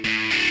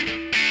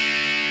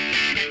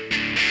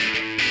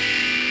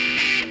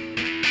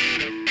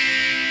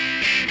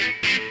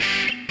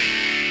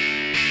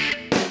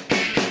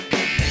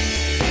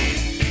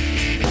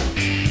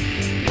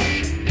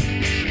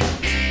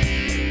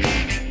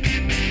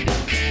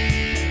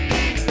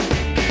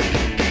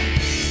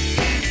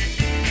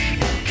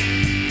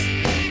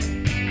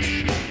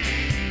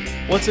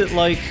What's it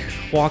like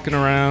walking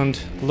around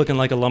looking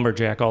like a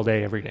lumberjack all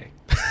day, every day?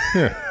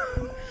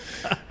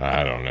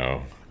 I don't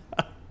know.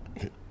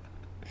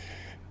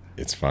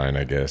 It's fine,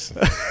 I guess.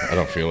 I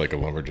don't feel like a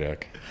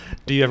lumberjack.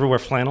 Do you ever wear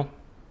flannel?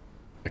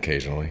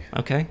 Occasionally.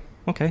 Okay.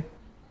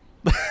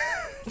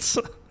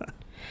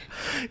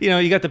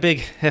 You got the big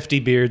hefty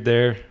beard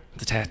there,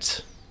 the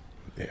tats.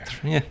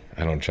 Yeah.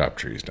 I don't chop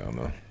trees down,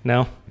 though.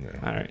 No? No.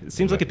 All right. It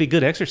seems like it'd be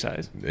good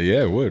exercise.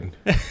 Yeah, it would.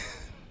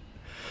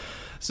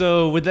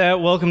 So with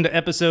that, welcome to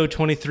episode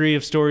 23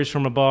 of Stories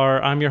from a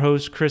Bar. I'm your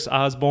host, Chris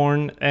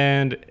Osborne,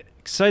 and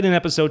exciting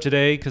episode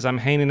today because I'm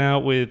hanging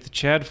out with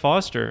Chad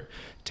Foster,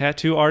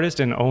 tattoo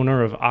artist and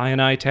owner of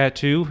I&I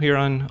Tattoo here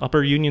on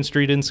Upper Union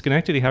Street in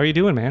Schenectady. How are you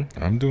doing, man?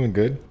 I'm doing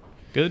good.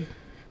 Good.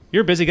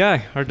 You're a busy guy.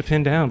 Hard to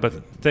pin down, but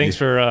thanks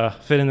for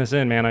fitting this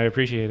in, man. I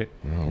appreciate it.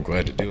 Well, I'm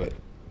glad to do it.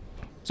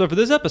 So for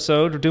this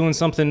episode, we're doing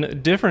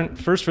something different.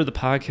 First for the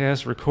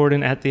podcast,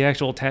 recording at the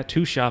actual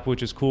tattoo shop,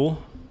 which is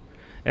cool.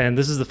 And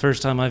this is the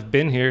first time I've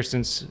been here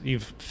since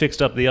you've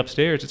fixed up the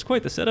upstairs. It's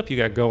quite the setup you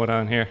got going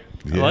on here.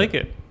 I like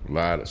it. A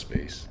lot of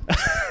space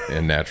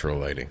and natural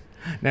lighting.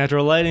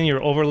 Natural lighting.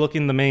 You're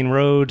overlooking the main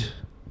road.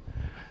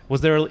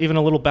 Was there even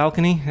a little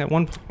balcony at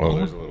one point? Oh,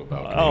 there's a little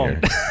balcony here.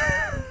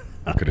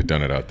 I could have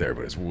done it out there,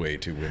 but it's way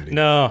too windy.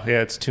 No,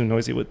 yeah, it's too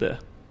noisy with the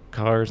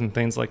cars and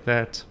things like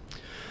that.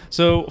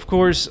 So, of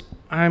course,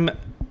 I'm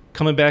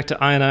coming back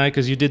to I&I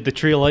because you did the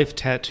Tree of Life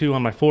tattoo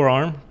on my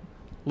forearm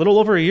a little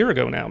over a year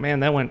ago now. Man,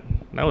 that went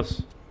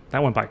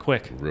by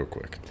quick. Real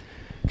quick.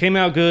 Came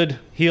out good,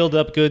 healed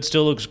up good,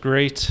 still looks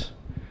great.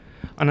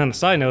 And on a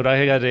side note,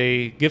 I got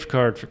a gift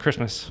card for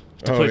Christmas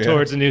to put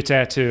towards a new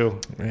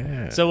tattoo.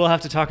 Yeah. So we'll have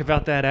to talk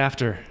about that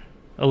after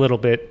a little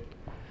bit.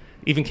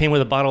 Even came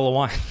with a bottle of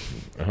wine.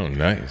 Oh,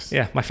 nice.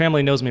 Yeah, my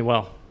family knows me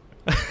well.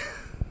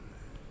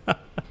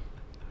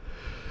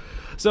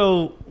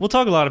 So we'll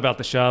talk a lot about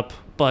the shop,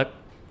 but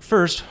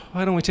first,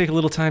 why don't we take a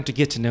little time to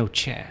get to know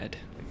Chad?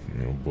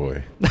 Oh,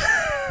 boy.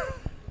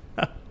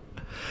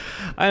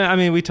 I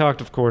mean, we talked,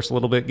 of course, a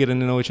little bit,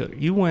 getting to know each other.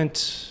 You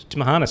went to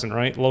Mahonison,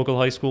 right? Local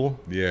high school?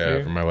 Yeah,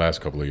 here? for my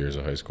last couple of years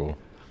of high school.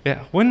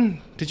 Yeah.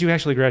 When did you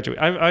actually graduate?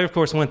 I of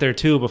course, went there,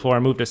 too, before I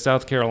moved to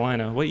South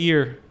Carolina. What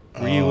year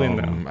were you in,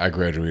 though? I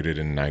graduated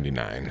in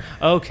 99.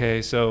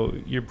 Okay, so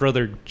your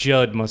brother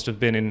Judd must have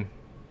been in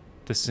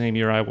the same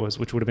year I was,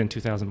 which would have been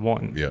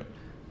 2001. Yeah.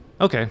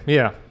 Okay,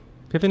 yeah. Do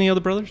you have any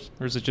other brothers,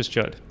 or is it just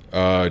Judd?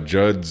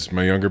 Judd's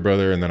my younger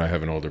brother, and then I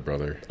have an older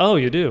brother. Oh,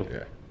 you do?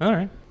 Yeah. All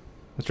right.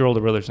 What's your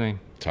older brother's name?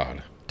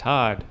 Todd.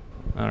 Todd.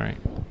 All right.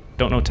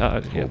 Don't know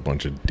Todd. A whole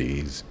bunch of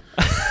D's.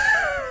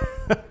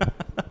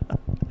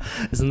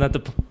 Isn't that the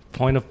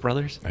point of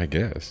brothers? I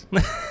guess.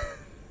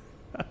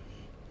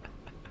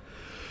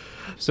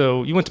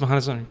 So you went to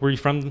Mahonison. Were you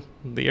from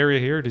the area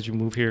here, or did you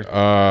move here?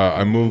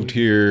 I moved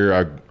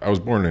here. I was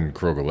born in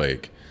Kroger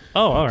Lake.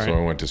 Oh, all right. So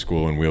I went to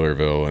school in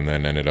Wheelerville and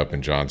then ended up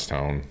in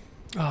Johnstown.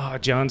 Ah,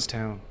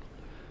 Johnstown.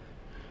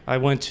 I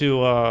went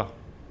to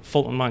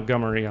Fulton,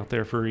 Montgomery out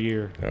there for a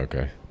year.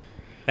 Okay.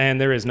 And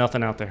there is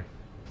nothing out there.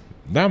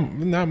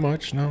 Not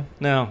much, no.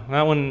 No,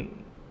 not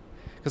when,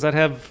 because I'd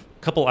have a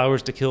couple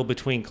hours to kill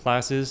between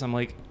classes. I'm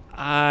like,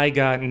 I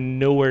got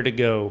nowhere to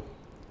go.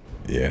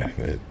 Yeah,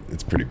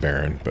 it's pretty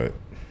barren, but...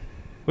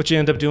 What'd you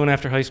end up doing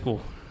after high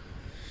school?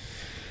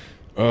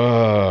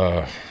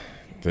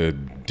 The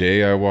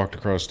day I walked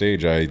across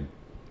stage, I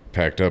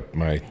packed up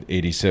my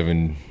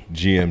 87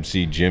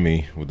 GMC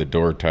Jimmy with the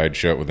door tied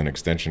shut with an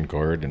extension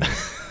cord and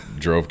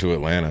drove to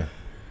Atlanta.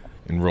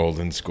 Enrolled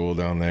in school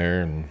down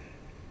there and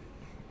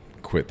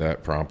quit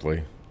that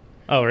promptly.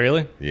 Oh,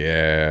 really?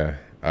 Yeah.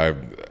 I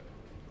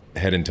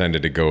had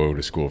intended to go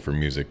to school for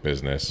music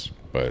business,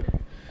 but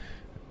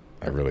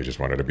I really just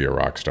wanted to be a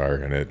rock star,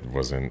 and it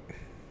wasn't...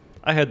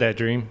 I had that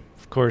dream.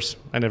 Of course,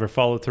 I never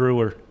followed through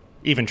or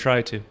even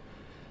tried to.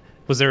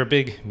 Was there a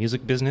big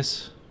music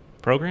business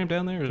program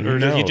down there? Or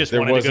no, you just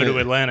wanted to go to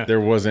Atlanta? There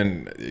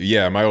wasn't.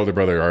 Yeah, my older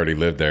brother already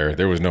lived there.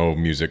 There was no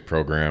music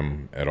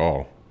program at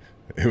all.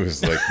 It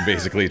was like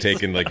basically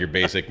taking like your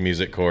basic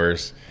music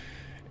course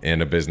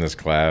and a business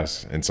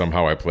class. And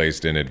somehow I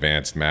placed in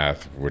advanced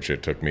math, which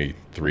it took me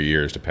 3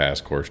 years to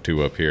pass course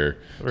 2 up here.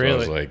 Really? So I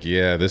was like,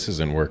 yeah, this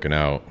isn't working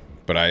out.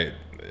 But I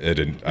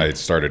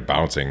started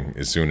bouncing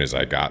as soon as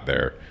I got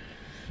there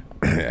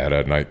at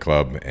a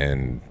nightclub,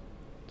 and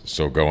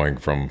so going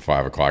from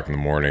 5 o'clock in the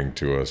morning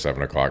to a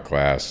 7 o'clock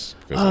class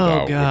fizzled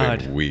out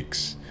within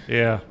weeks.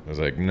 Yeah. I was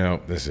like,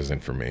 no, this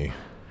isn't for me.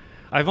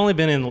 I've only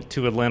been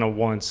to Atlanta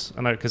once,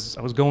 and because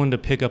I was going to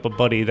pick up a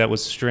buddy that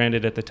was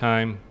stranded at the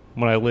time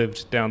when I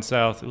lived down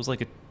south. It was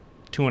like a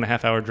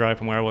 2.5 hour drive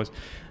from where I was.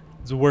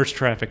 It's the worst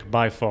traffic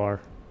by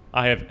far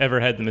I have ever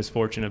had the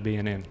misfortune of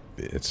being in.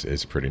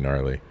 It's pretty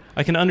gnarly.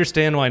 I can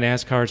understand why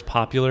NASCAR is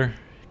popular,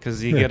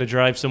 because you got to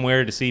drive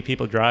somewhere to see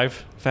people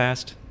drive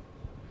fast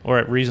or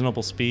at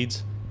reasonable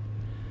speeds.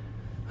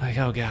 Like,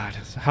 oh, God.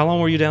 So how long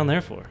were you down there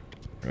for?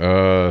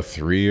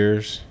 3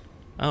 years.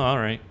 Oh, all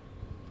right.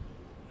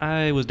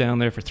 I was down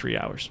there for 3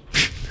 hours.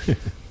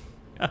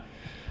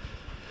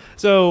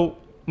 So,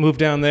 moved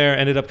down there,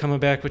 ended up coming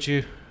back with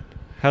you.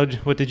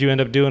 What did you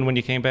end up doing when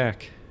you came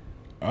back?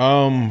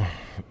 I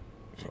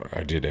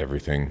did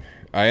everything.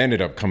 I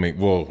ended up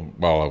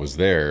while I was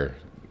there,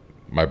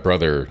 my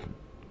brother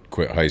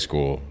quit high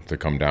school to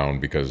come down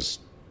because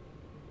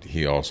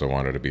he also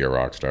wanted to be a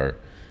rock star.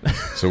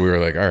 So we were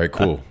like, all right,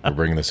 cool. We're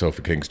bringing the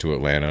Sofa Kings to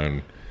Atlanta.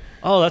 And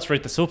Oh, that's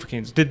right, the Sofa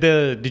Kings.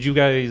 Did you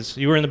guys,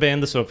 you were in the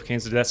band, the Sofa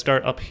Kings, did that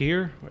start up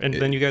here? And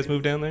then you guys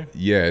moved down there?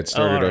 yeah, it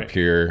started all up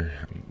here.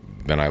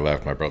 Then I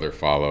left. My brother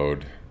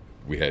followed.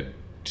 We had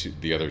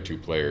the other two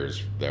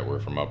players that were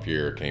from up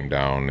here came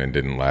down and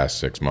didn't last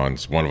 6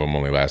 months. One of them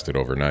only lasted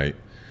overnight.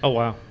 Oh,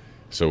 wow.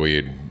 So we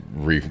had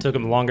Took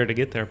them longer to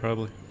get there,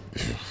 probably.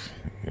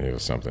 it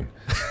was something.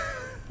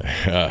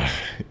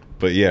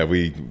 But yeah,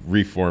 we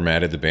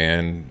reformatted the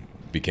band,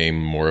 became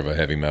more of a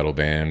heavy metal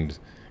band,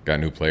 got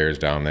new players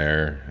down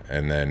there,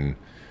 and then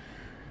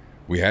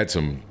we had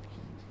some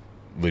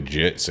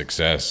legit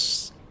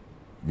success.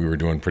 We were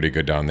doing pretty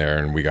good down there,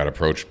 and we got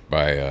approached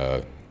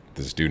by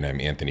this dude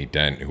named Anthony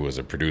Dent, who was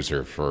a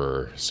producer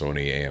for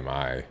Sony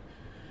AMI,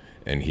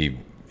 and he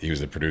was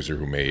the producer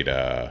who made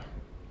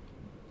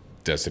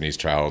Destiny's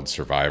Child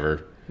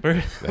Survivor.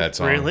 That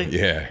song. Really?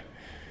 Yeah.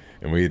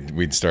 And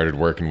we'd started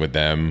working with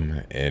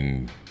them,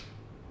 and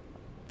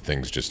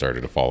things just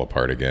started to fall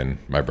apart again.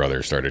 My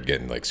brother started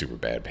getting like super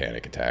bad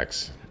panic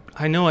attacks.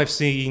 I know I've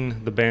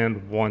seen the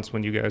band once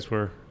when you guys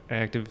were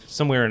active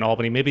somewhere in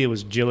Albany. Maybe it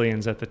was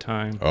Jillian's at the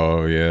time.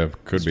 Oh yeah,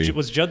 could be.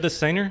 Was Judd the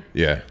singer?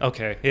 Yeah.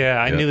 Okay.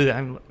 Yeah, I knew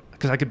that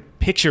because I could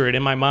picture it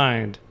in my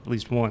mind at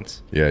least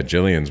once. Yeah,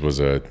 Jillian's was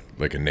a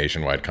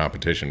nationwide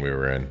competition we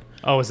were in.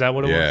 Oh, is that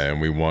what it was? Yeah, and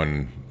we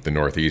won the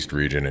Northeast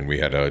region, and we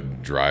had to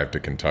drive to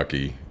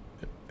Kentucky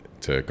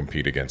to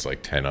compete against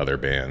like 10 other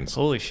bands.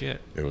 Holy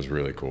shit. It was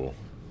really cool.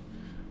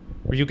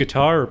 Were you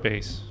guitar or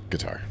bass?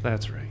 Guitar.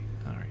 That's right.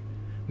 All right.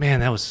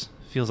 Man,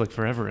 feels like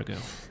forever ago.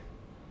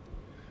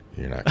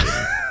 You're not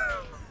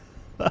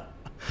kidding.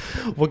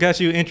 What got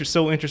you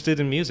so interested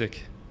in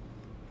music?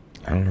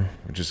 I don't know.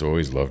 I just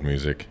always loved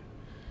music.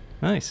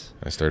 Nice.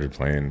 I started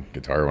playing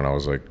guitar when I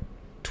was like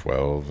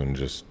 12, and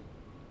just,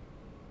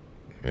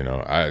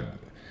 I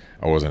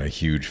wasn't a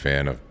huge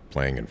fan of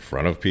playing in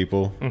front of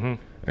people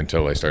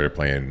until I started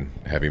playing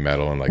heavy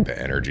metal and like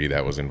the energy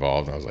that was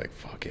involved. And I was like,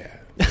 fuck yeah,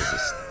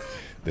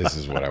 this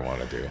is what I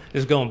want to do.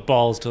 Just going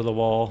balls to the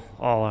wall,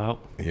 all out.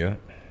 Yeah.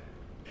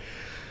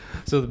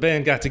 So the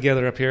band got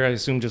together up here, I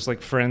assume just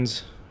like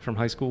friends from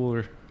high school,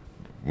 or?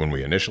 When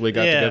we initially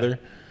got together?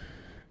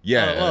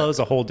 Yeah. Well, it was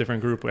a whole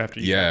different group after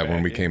you got back.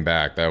 When we came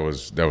back, that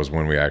was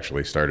when we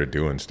actually started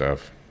doing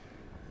stuff.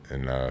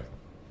 And that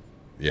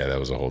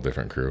was a whole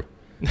different crew.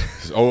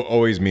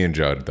 Always me and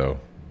Judd, though.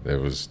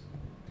 That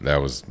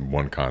was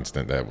one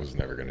constant that was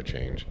never going to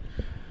change.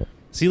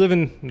 So you live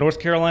in North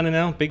Carolina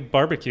now? Big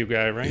barbecue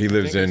guy, right? He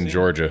lives in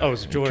Georgia. Oh,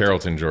 it's Georgia.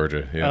 Carrollton,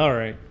 Georgia. Yeah. All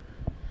right.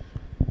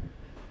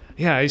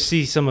 Yeah, I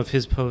see some of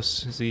his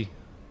posts. Is he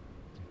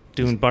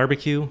doing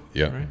barbecue?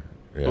 Yeah. Right?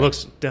 Yeah.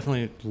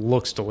 Definitely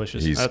looks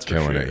delicious. He's That's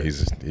killing for sure.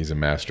 it. He's a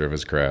master of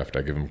his craft.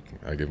 I give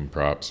him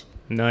props.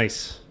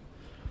 Nice.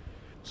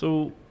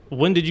 So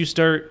when did you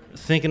start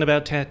thinking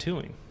about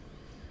tattooing?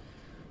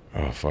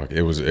 Oh fuck!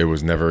 It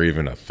was never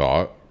even a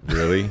thought,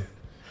 really.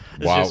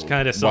 Just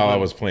kind of while I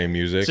was playing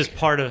music, it's just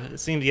part of it.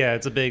 Seems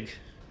it's a big.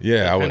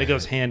 Yeah, it kind of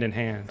goes hand in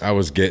hand. I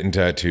was getting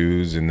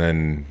tattoos, and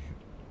then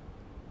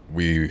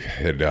we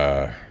had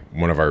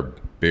one of our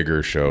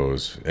bigger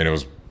shows, and it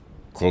was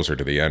closer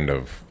to the end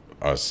of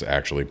us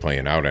actually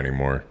playing out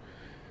anymore.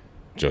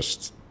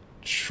 Just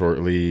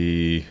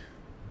shortly,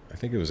 I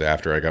think it was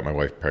after I got my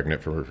wife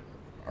pregnant for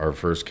our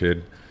first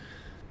kid.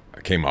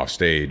 I came off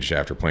stage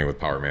after playing with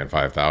Power Man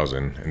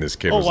 5000, and this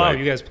kid was like... Oh, wow,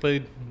 you guys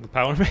played with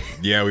Power Man?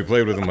 Yeah, we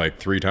played with him like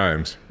 3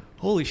 times.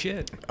 Holy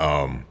shit.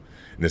 And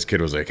this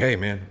kid was like, hey,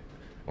 man,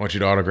 I want you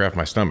to autograph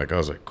my stomach. I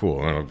was like,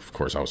 cool. And of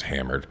course, I was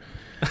hammered.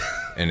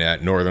 And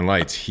at Northern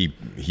Lights,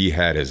 he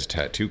had his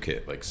tattoo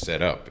kit like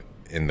set up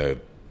in the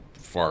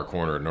far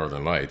corner of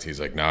Northern Lights. He's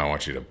like, I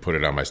want you to put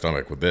it on my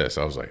stomach with this.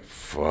 I was like,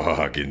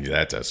 fucking,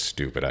 that's a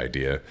stupid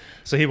idea.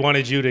 So he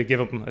wanted you to give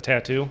him a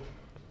tattoo,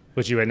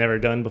 which you had never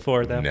done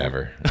before at that point?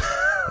 Never.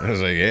 I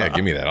was like, yeah,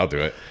 give me that. I'll do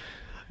it.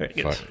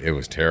 Fuck, it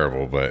was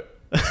terrible, but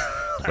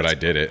I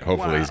did it.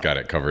 Hopefully he's got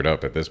it covered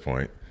up at this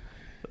point.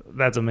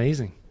 That's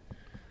amazing.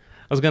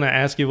 I was going to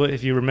ask you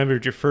if you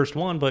remembered your first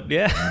one, but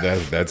yeah.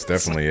 That's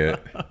definitely it.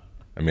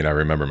 I mean, I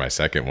remember my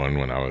second one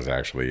when I was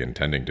actually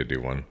intending to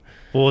do one.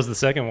 What was the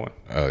second one?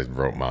 I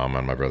wrote Mom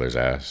on my brother's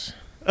ass.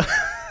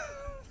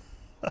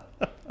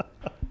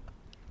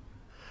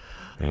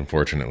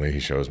 Unfortunately, he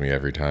shows me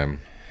every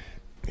time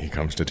he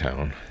comes to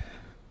town.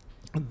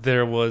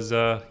 There was,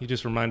 you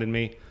just reminded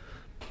me,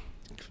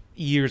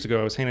 years ago,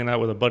 I was hanging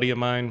out with a buddy of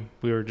mine.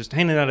 We were just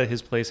hanging out at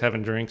his place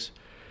having drinks.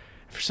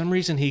 For some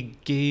reason, he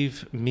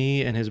gave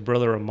me and his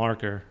brother a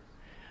marker,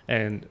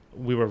 and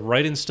we were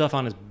writing stuff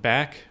on his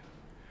back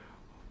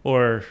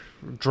or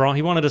draw.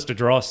 He wanted us to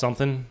draw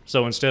something,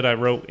 so instead I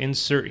wrote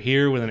insert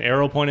here with an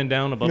arrow pointing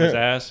down above his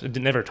ass. It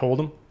never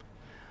told him.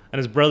 And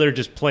his brother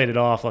just played it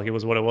off like it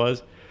was what it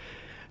was.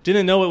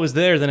 Didn't know it was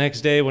there the next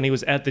day when he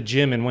was at the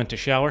gym and went to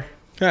shower.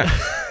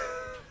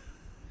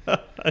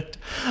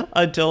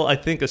 Until I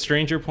think a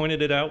stranger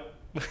pointed it out.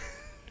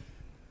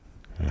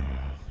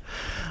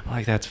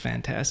 Like, that's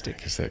fantastic. I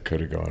guess that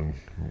could have gone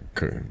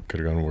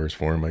worse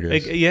for him, I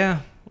guess.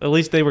 Yeah, at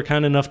least they were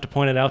kind enough to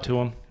point it out to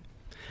him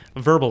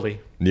verbally.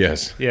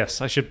 Yes.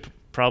 Yes, I should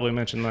probably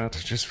mention that.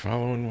 Just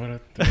following the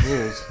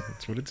rules.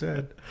 That's what it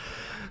said.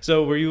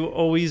 So were you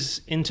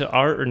always into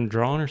art and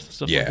drawing or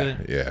stuff like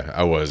that? Yeah,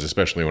 I was,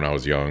 especially when I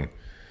was young.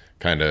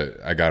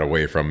 I got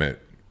away from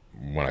it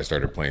when I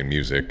started playing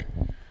music.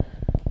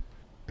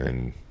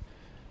 And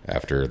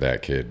after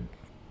that kid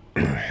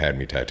had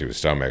me tattoo his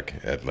stomach,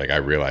 I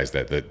realized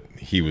that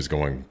he was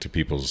going to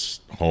people's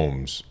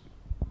homes,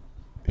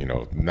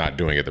 not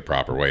doing it the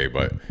proper way,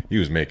 but he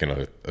was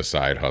making a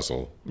side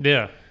hustle.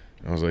 Yeah.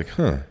 I was like,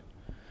 huh.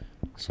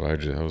 So I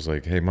was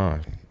like, hey, Ma,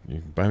 you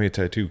buy me a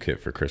tattoo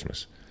kit for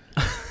Christmas.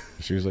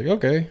 She was like,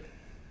 okay.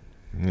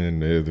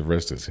 And the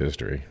rest is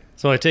history.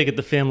 So I take it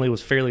the family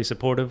was fairly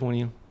supportive when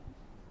you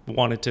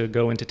wanted to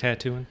go into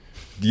tattooing?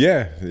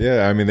 Yeah.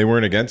 I mean, they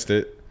weren't against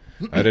it.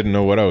 I didn't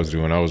know what I was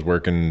doing. I was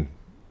working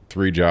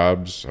 3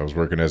 jobs. I was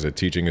working as a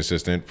teaching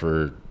assistant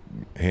for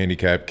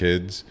handicapped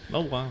kids.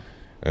 Oh, wow.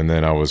 And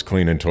then I was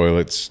cleaning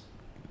toilets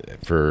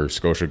for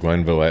Scotia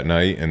Glenville at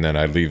night. And then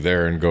I'd leave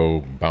there and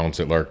go bounce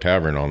at Lark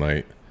Tavern all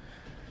night.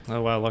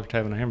 Oh, wow, Lark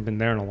Tavern. I haven't been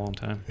there in a long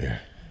time. Yeah.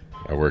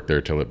 I worked there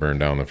till it burned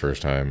down the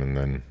first time. And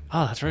then...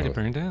 Oh, that's right. It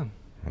burned down.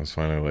 I was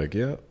finally like,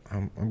 yeah,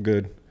 I'm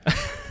good.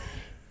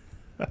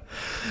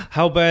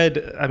 How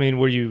bad? I mean,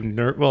 were you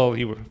Well,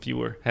 if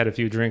you had a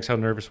few drinks, how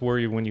nervous were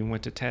you when you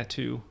went to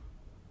tattoo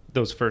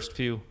those first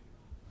few?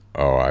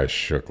 Oh, I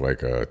shook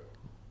like a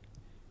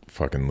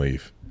fucking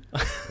leaf.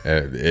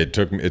 It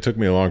took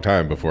me a long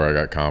time before I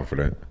got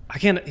confident. I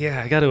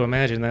got to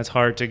imagine that's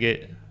hard to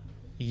get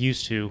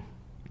used to.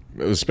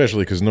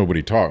 Especially because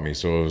nobody taught me,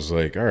 so it was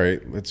like, all right,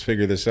 let's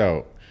figure this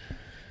out.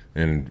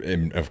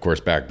 And of course,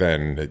 back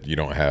then, you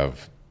don't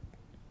have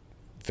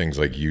things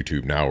like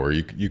YouTube now where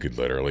you could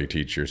literally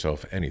teach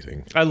yourself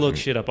anything. I look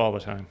shit up all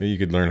the time. You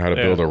could learn how to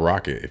build a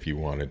rocket if you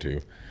wanted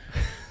to.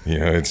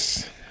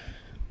 It's,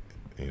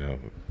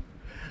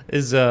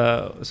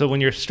 So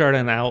when you're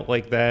starting out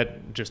like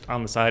that, just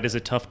on the side, is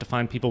it tough to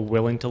find people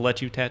willing to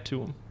let you tattoo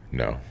them?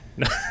 No.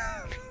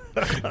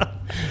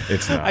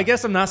 It's not. I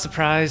guess I'm not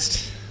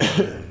surprised.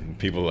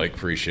 People like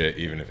free shit,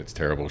 even if it's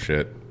terrible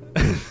shit.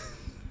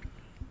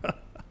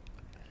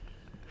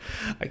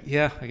 I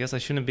guess I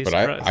shouldn't be but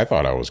surprised. I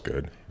thought I was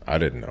good. I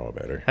didn't know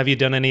better. Have you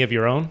done any of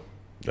your own?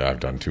 I've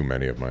done too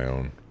many of my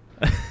own.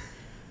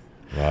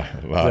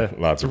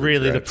 Lots of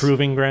really regrets. The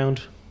proving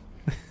ground.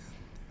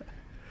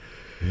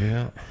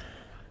 Yeah.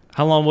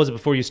 How long was it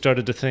before you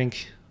started to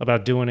think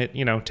about doing it,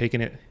 taking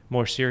it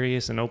more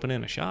serious and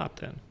opening a shop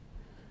then?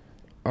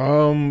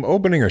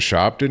 Opening a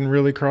shop didn't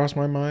really cross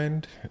my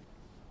mind.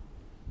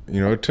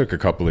 It took a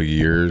couple of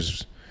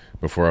years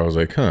before I was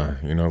like,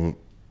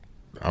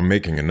 I'm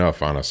making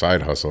enough on a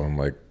side hustle. I'm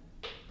like,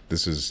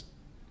 this is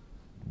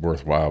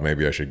worthwhile.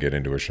 Maybe I should get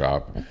into a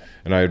shop.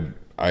 And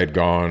I'd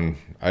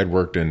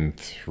worked in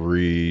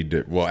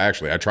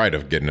I tried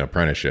to get an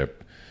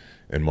apprenticeship,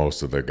 and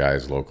most of the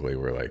guys locally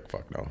were like,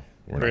 fuck no,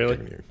 we're not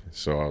giving you.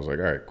 So I was like,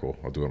 all right, cool,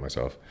 I'll do it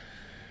myself.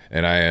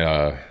 And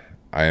I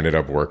ended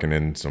up working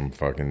in some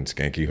fucking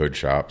skanky hood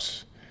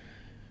shops.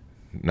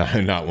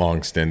 Not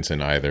long stints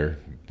in either,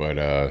 but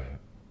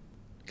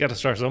got to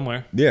start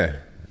somewhere. Yeah.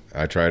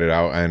 I tried it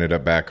out. I ended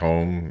up back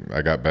home.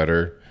 I got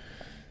better.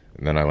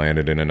 And then I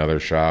landed in another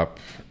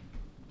shop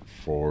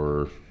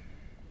for,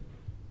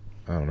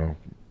 I don't know,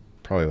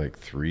 probably like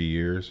 3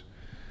 years.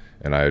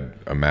 And I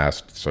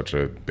amassed such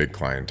a big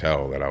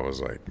clientele that I was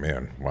like,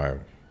 man, why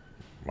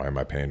am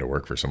I paying to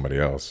work for somebody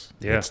else?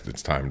 Yeah.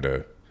 It's time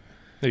to...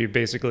 So you're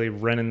basically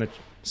renting the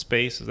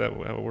space? Is that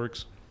how it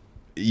works?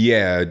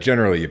 Yeah,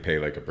 generally you pay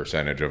like a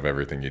percentage of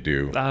everything you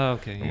do. Oh,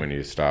 okay. And when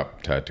you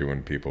stop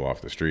tattooing people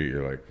off the street,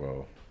 you're like,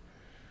 well,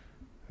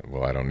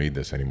 I don't need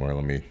this anymore.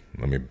 Let me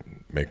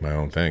make my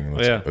own thing.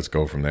 Let's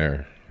go from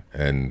there.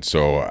 And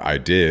so I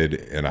did,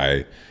 and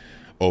I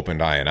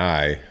opened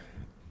I&I,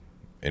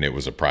 and it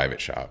was a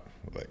private shop.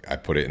 Like, I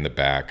put it in the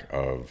back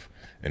of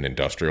an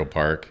industrial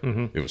park.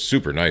 Mm-hmm. It was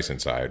super nice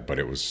inside, but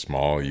it was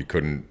small. You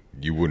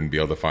wouldn't be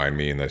able to find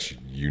me unless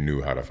you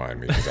knew how to find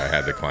me, because I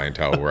had the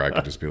clientele where I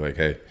could just be like,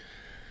 hey,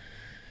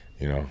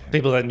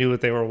 people that knew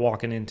what they were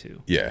walking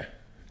into. Yeah.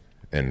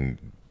 And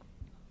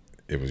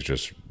it was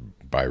just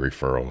by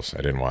referrals.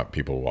 I didn't want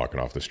people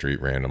walking off the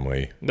street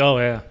randomly. Oh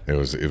yeah. It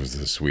was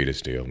the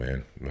sweetest deal,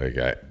 man. Like,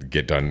 I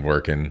get done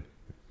working,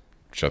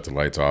 shut the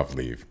lights off,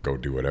 leave, go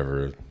do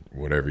whatever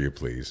you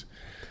please.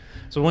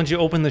 So when did you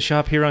open the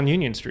shop here on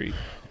Union Street?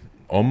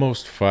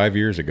 Almost 5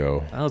 years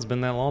ago. Oh, it's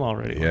been that long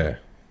already. Yeah.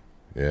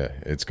 Yeah,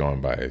 it's gone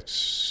by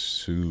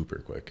super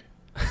quick.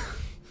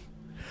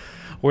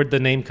 Where'd the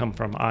name come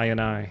from,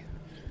 I&I?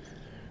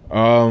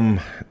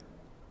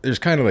 There's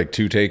kind of like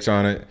 2 takes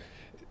on it.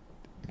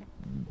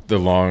 The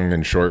long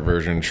and short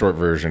version. Short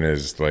version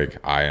is like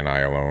I&I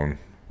alone.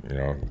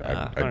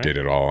 I did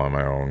it all on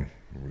my own,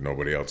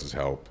 nobody else's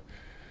help.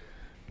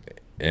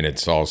 And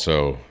it's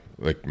also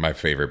like my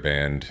favorite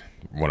band,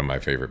 one of my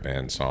favorite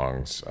band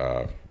songs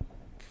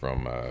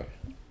from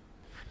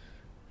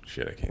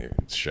shit, I can't even,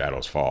 it's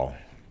Shadows Fall,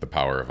 The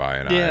Power of I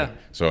and Yeah. I.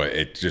 So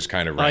it just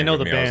kind of I rang know with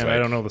the me. I was band. I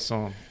like- don't know the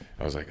song.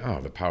 I was like, oh,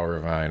 The Power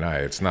of I and I.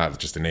 It's not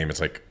just a name. It's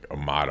like a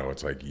motto.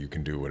 It's like you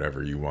can do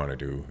whatever you want to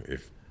do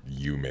if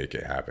you make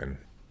it happen.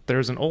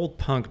 There's an old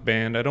punk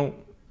band.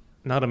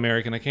 Not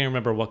American. I can't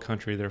remember what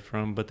country they're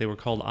from, but they were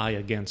called Eye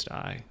Against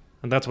Eye.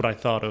 And that's what I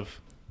thought of.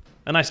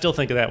 And I still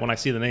think of that when I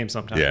see the name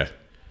sometimes. Yeah.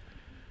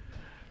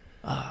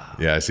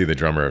 Yeah, I see the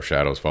drummer of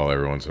Shadows Fall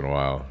every once in a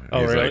while.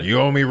 Oh, He's really? like, you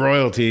owe me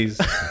royalties.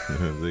 I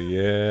was like,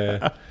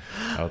 yeah,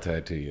 I'll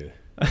tattoo you.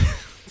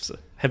 So,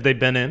 have they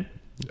been in?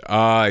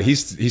 He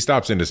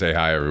stops in to say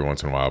hi every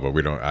once in a while,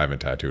 but I haven't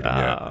tattooed him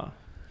yet.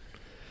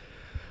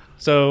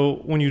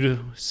 So when you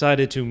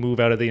decided to move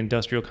out of the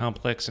industrial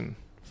complex and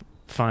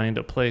find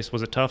a place,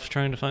 was it tough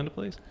trying to find a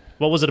place?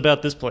 What was it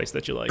about this place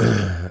that you liked?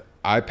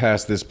 I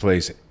pass this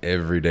place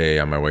every day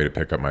on my way to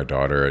pick up my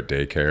daughter at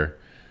daycare.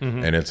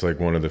 And it's like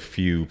one of the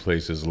few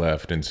places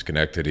left in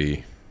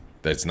Schenectady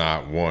that's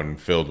not one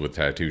filled with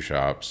tattoo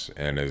shops,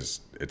 and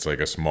it's like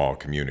a small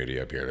community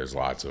up here. There's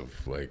lots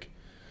of like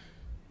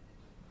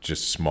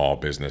just small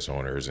business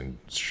owners and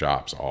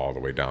shops all the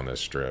way down this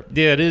strip.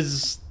 Yeah, it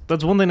is.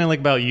 That's one thing I like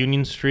about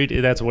Union Street.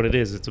 That's what it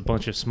is. It's a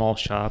bunch of small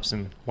shops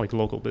and like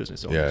local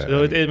business owners. Yeah,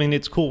 So I mean,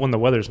 it's cool when the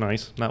weather's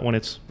nice, not when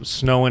it's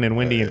snowing and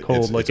windy and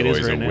cold like it is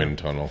always right a now. wind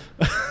tunnel.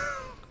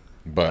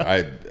 But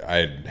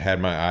I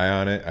had my eye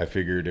on it. I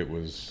figured it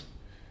was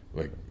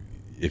like,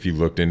 if you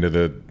looked into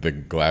the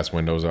glass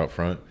windows out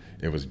front,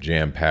 it was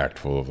jam packed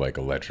full of like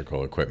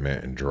electrical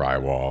equipment and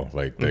drywall.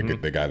 Like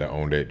the guy that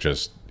owned it,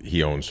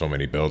 he owned so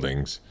many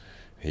buildings,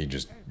 he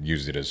just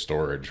used it as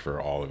storage for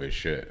all of his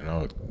shit. And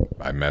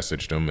I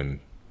messaged him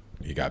and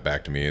he got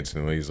back to me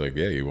instantly. He's like,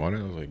 yeah, you want it?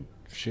 I was like,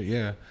 shit,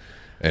 yeah.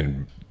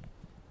 And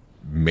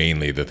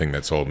mainly the thing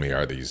that sold me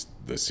are the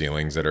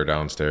ceilings that are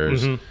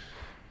downstairs.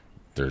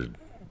 They're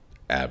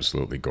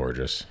absolutely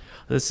gorgeous.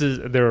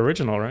 They're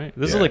original, right?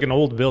 This is Yeah. like an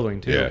old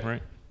building too, Yeah.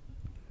 right?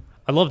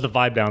 I love the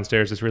vibe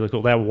downstairs. It's really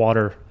cool. That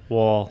water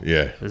wall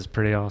Yeah. is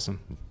pretty awesome.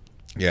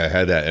 Yeah, I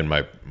had that in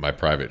my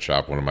private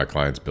shop. One of my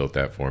clients built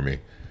that for me.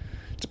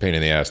 It's a pain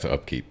in the ass to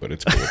upkeep, but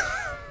it's cool.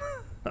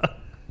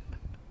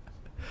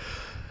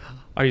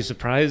 Are you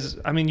surprised?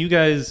 I mean, you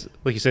guys,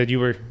 like you said, you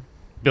were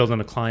building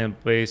a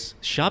client base.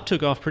 Shop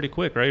took off pretty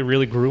quick, right? It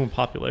really grew in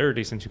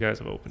popularity since you guys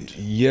have opened.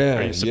 Yeah.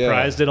 Are you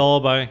surprised at all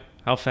by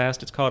how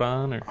fast it's caught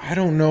on? Or I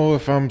don't know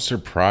if I'm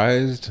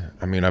surprised.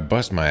 I mean, I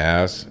bust my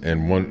ass,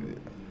 and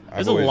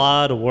there's a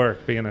lot of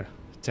work being a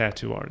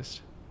tattoo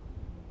artist,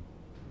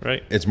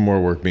 right? It's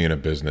more work being a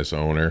business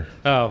owner.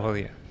 Oh well,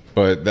 yeah,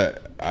 But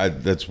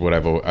that's what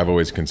I've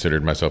always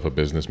considered myself a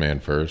businessman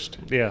first.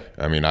 yeah.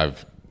 I mean,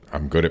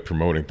 I'm good at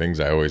promoting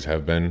things. I always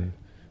have been.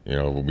 You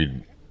know,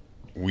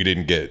 we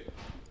didn't get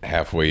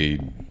halfway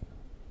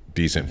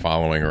decent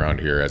following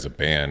around here as a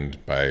band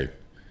by,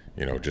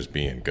 just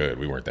being good.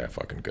 We weren't that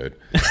fucking good.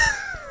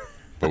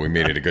 But we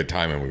made it a good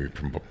time, and we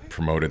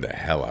promoted the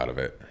hell out of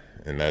it.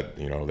 And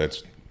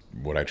that's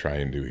what I try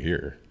and do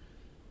here.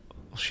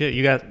 Well, shit,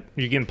 you're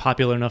getting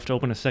popular enough to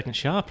open a second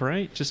shop,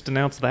 right? Just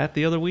announced that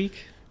the other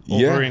week.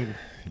 Over in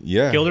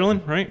Yeah.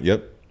 Guilderland, right?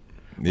 Yep.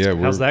 Yeah.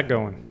 How's that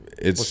going?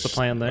 It's, What's the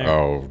plan there?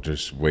 Oh,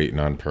 just waiting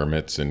on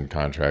permits and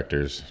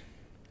contractors.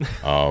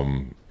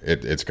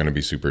 It's going to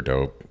be super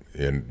dope.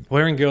 And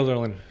Where in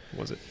Guilderland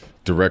was it?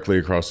 directly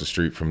across the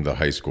street from the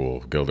high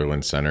school,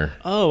 Guilderland Center.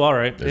 Oh, all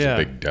right. There's yeah. a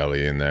big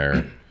deli in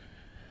there.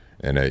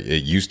 And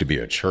it used to be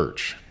a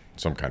church,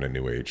 some kind of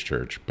new age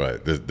church,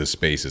 but the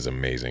space is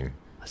amazing.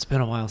 It's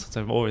been a while since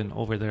I've been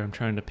over there. I'm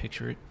trying to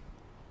picture it.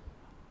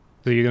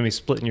 So you're going to be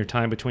splitting your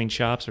time between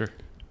shops, or?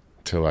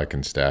 Till I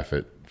can staff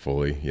it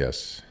fully,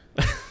 yes.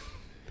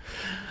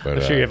 But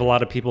I'm sure you have a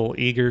lot of people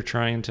eager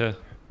trying to.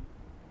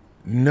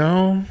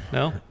 no,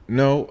 No?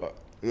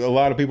 a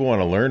lot of people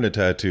want to learn to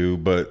tattoo,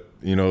 but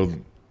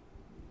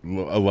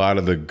a lot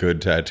of the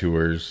good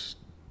tattooers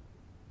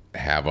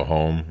have a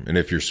home, and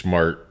if you're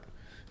smart,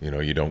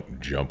 you don't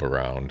jump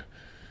around.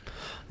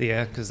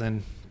 Yeah, because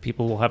then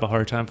people will have a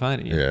hard time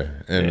finding you. Yeah,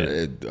 and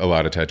Yeah. a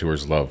lot of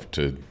tattooers love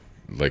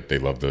they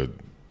love the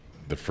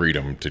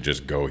freedom to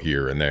just go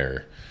here and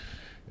there,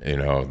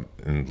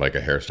 and like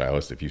a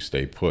hairstylist, if you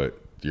stay put,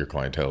 your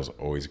clientele is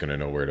always going to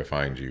know where to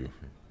find you.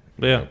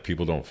 Yeah.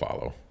 People don't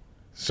follow.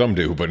 Some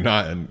do, but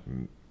not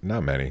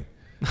many.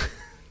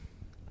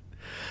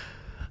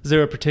 Is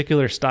there a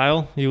particular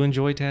style you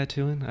enjoy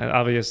tattooing?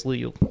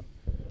 Obviously,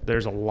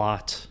 there's a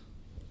lot.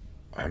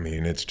 I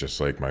mean, it's just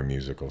like my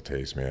musical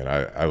taste, man.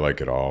 I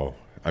like it all.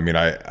 I mean,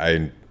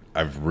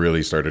 I've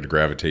really started to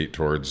gravitate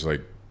towards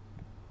like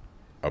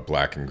a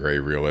black and gray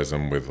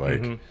realism with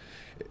like,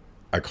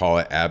 I call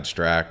it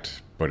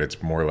abstract, but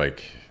it's more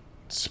like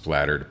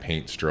splattered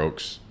paint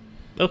strokes.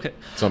 Okay.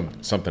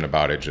 Something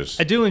about it just,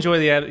 I do enjoy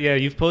yeah,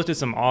 you've posted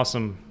some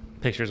awesome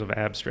pictures of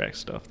abstract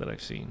stuff that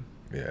I've seen.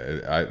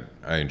 yeah,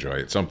 I enjoy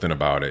it. Something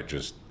about it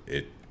just,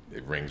 it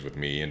rings with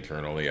me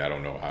internally. I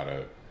don't know how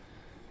to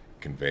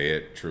convey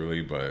it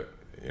truly, but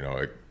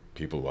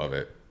people love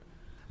it.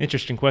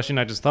 Interesting question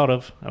I just thought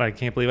of. I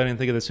can't believe I didn't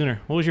think of this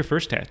sooner. What was your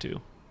first tattoo?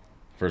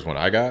 First one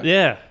I got?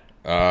 Yeah.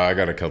 I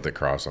got a Celtic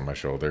cross on my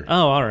shoulder.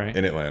 Oh, all right.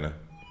 In Atlanta.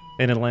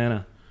 In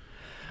Atlanta.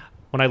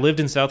 When I lived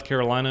in South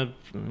Carolina,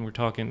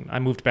 I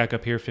moved back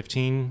up here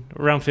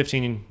around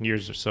 15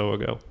 years or so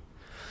ago.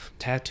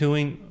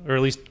 Tattooing, or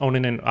at least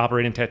owning and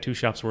operating tattoo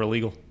shops were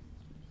illegal.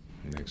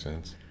 Makes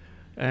sense.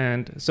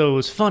 And so it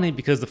was funny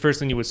because the first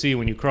thing you would see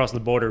when you cross the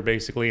border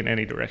basically in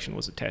any direction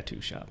was a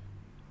tattoo shop.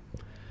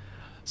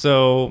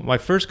 So my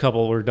first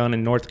couple were done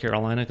in North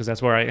Carolina because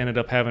that's where I ended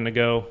up having to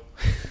go.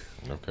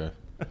 Okay.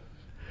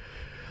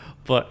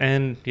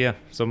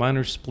 So mine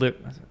are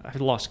split. I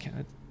lost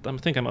count. I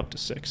think I'm up to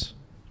 6.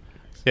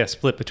 Yeah,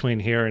 split between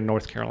here and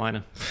North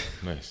Carolina.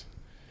 Nice.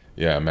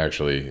 Yeah,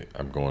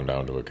 I'm going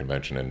down to a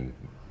convention in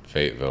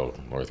Fayetteville,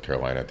 North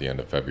Carolina at the end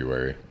of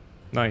February.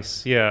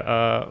 Nice. Yeah,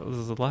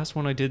 the last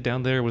one I did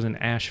down there was in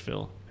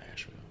Asheville.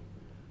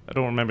 I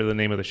don't remember the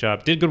name of the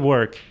shop. Did good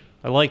work.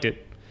 I liked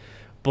it.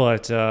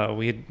 But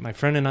my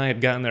friend and I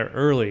had gotten there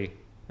early,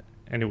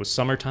 and it was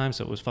summertime,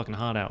 so it was fucking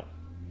hot out.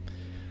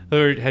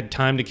 I had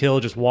time to kill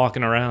just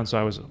walking around, so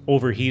I was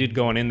overheated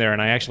going in there,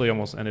 and I actually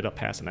almost ended up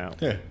passing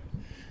out. Yeah,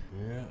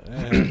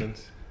 that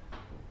happens.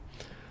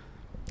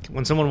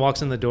 When someone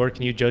walks in the door,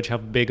 can you judge how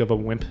big of a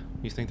wimp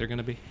you think they're going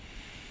to be?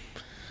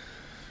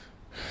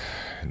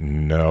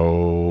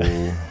 No.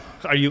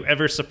 Are you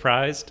ever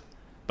surprised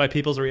by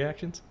people's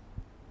reactions?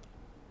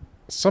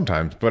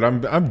 Sometimes, but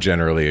I'm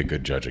generally a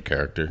good judge of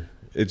character.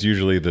 It's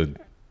usually the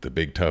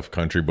big tough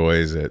country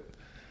boys that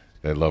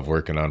love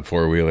working on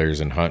 4-wheelers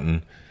and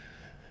hunting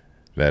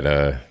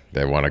that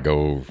want to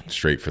go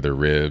straight for their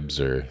ribs,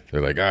 or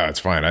they're like, it's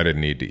fine, I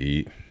didn't need to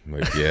eat. I'm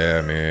like,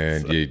 yeah,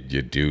 man, you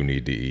do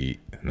need to eat.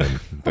 And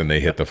then they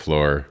hit the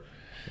floor.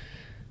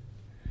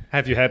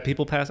 Have you had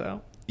people pass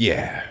out?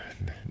 Yeah,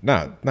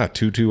 not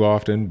too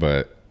often,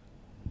 but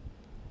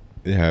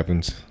it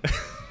happens.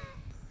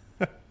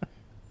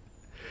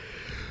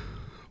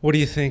 What do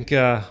you think?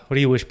 What do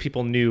you wish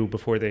people knew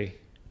before they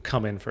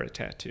come in for a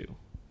tattoo?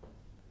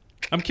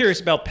 I'm curious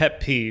about pet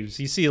peeves.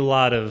 You see a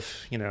lot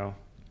of,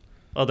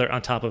 other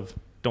on top of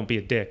don't be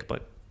a dick,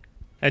 but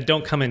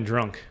don't come in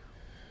drunk.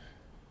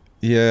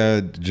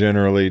 Yeah,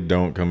 generally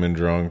don't come in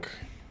drunk.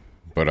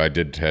 But I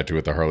did tattoo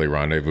at the Harley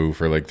Rendezvous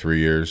for like 3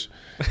 years,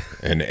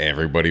 and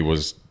everybody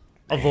was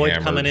avoid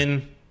hammered. coming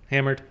in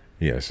hammered.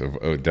 Yes,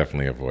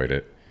 definitely avoid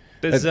it.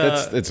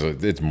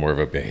 It's more of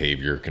a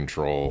behavior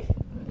control.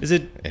 Is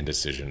it and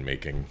decision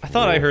making? I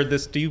thought I heard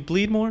this. Do you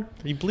bleed more?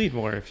 You bleed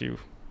more if you've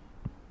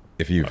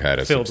had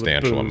a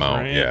substantial booze,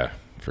 amount. right? Yeah,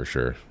 for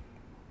sure.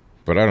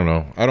 But I don't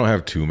know. I don't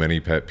have too many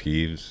pet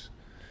peeves.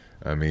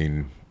 I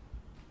mean,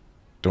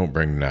 don't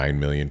bring 9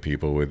 million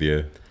people with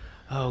you.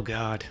 Oh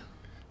God.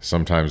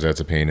 Sometimes that's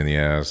a pain in the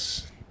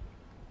ass,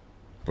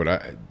 but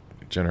I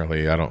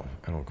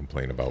don't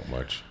complain about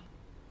much.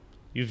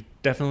 You've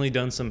definitely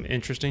done some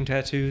interesting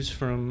tattoos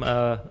from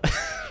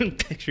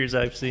pictures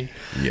I've seen.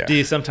 Yeah. Do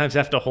you sometimes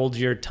have to hold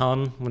your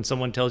tongue when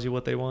someone tells you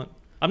what they want?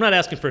 I'm not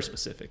asking for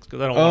specifics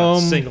because I don't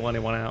want to single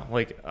anyone out.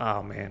 Like,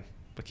 oh man,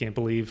 I can't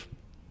believe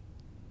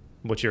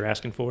what you're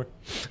asking for.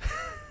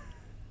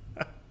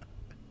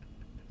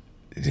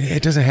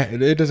 It doesn't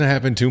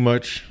happen too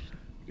much,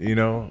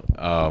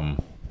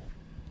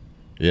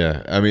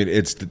 Yeah, I mean,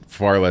 it's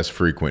far less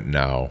frequent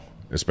now,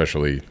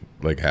 especially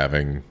like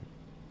having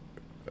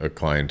a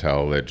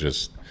clientele that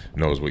just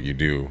knows what you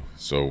do.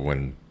 So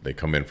when they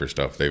come in for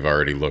stuff, they've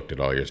already looked at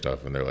all your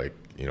stuff and they're like,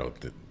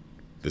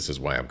 this is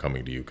why I'm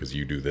coming to you, because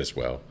you do this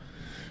well.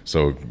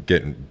 So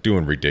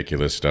doing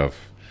ridiculous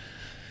stuff,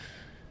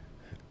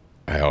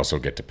 I also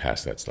get to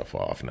pass that stuff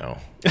off now.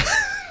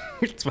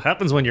 It's what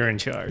happens when you're in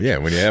charge. Yeah,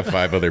 when you have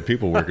 5 other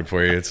people working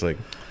for you, it's like,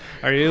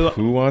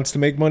 who wants to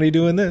make money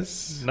doing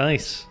this?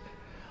 Nice.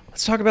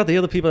 Let's talk about the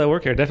other people that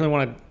work here. I definitely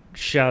want to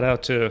shout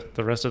out to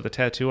the rest of the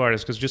tattoo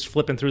artists, because just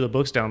flipping through the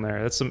books down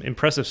there, that's some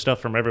impressive stuff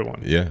from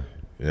everyone. Yeah,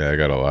 I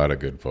got a lot of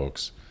good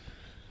folks.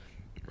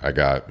 I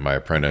got my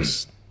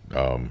apprentice,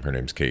 her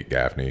name's Kate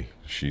Gaffney.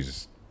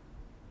 She's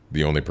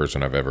the only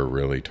person I've ever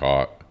really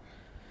taught,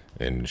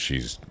 and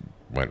she's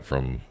went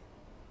from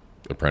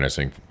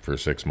apprenticing for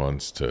 6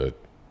 months to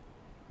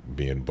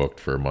being booked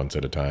for months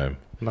at a time.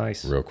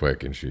 Nice. Real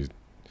quick, and she's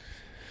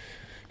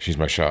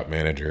my shop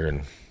manager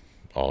and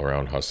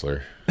all-around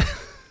hustler.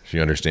 She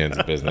understands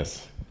the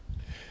business.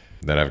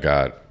 Then I've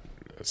got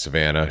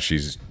Savannah.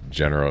 She's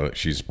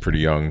pretty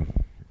young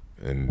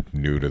and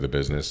new to the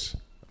business,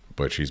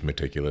 but she's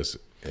meticulous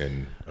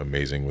and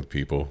amazing with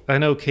people. I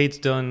know Kate's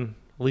done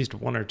at least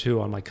 1 or 2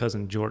 on my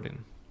cousin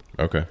Jordan.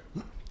 Okay.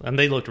 And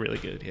they looked really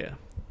good, yeah.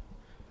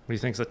 What do you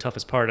think's the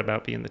toughest part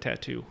about being the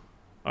tattoo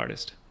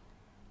artist?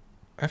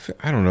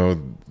 I don't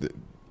know.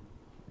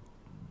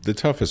 The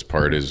toughest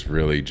part is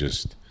really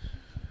just,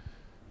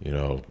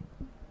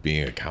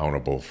 being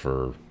accountable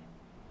for,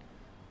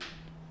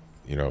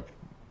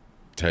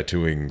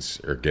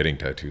 tattooings or getting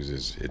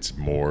tattoos it's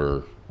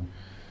more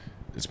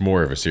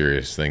of a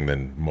serious thing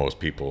than most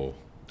people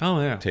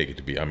take it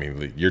to be. I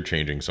mean, you're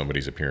changing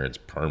somebody's appearance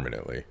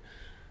permanently.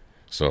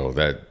 So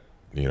that,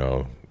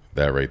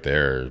 that right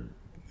there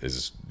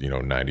is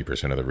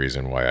 90% of the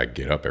reason why I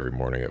get up every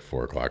morning at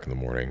 4 o'clock in the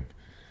morning.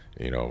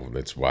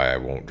 That's why I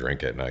won't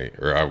drink at night,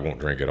 or I won't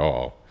drink at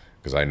all,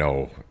 because I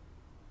know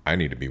I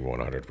need to be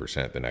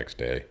 100% the next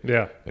day.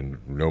 Yeah. And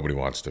nobody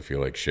wants to feel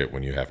like shit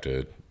when you have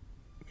to,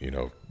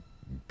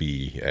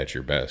 be at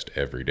your best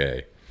every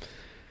day.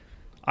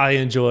 I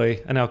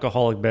enjoy an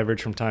alcoholic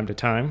beverage from time to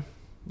time,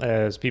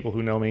 as people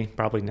who know me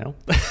probably know.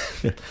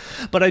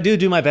 But I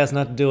do my best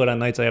not to do it on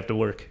nights I have to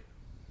work.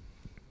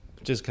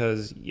 Just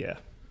because,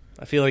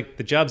 I feel like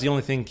the job's the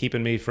only thing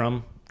keeping me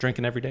from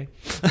drinking every day.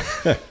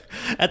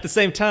 At the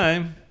same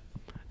time,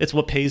 it's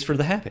what pays for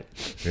the habit.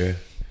 Yeah.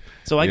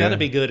 So I got to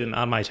be good and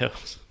on my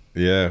toes.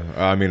 Yeah.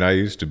 I mean, I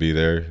used to be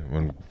there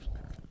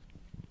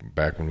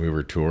back when we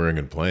were touring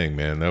and playing,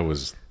 man. That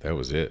was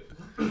it.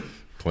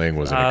 Playing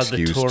was an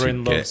excuse the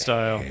touring to get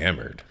style.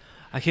 Hammered.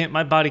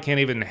 My body can't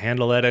even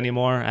handle that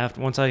anymore.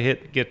 Once I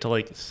get to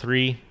like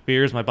 3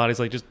 beers, my body's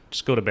like,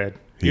 just go to bed.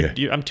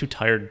 I'm too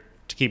tired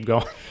to keep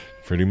going.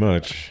 Pretty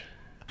much.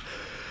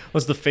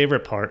 What's the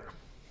favorite part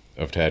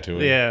of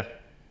tattooing? Yeah.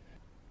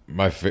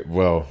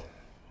 The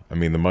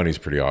money's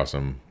pretty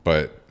awesome,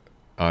 but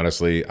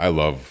honestly, I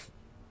love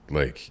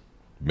like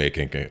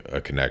making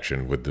a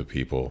connection with the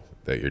people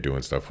that you're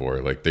doing stuff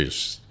for. Like,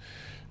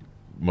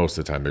 most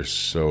of the time they're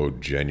so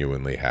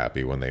genuinely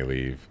happy when they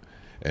leave,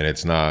 and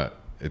it's not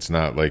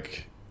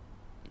like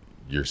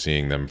you're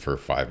seeing them for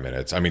 5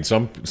 minutes. I mean,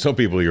 some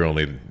people you're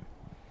only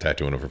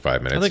tattooing them for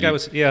 5 minutes. I think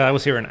I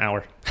was here an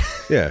hour.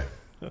 Yeah.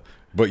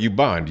 But you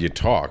bond, you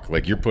talk,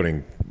 like you're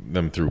putting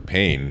them through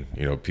pain.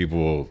 People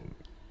will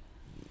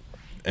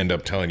end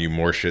up telling you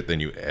more shit than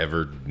you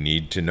ever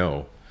need to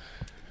know.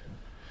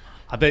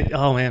 I bet.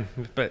 Oh man,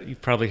 but you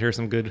probably hear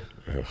some good,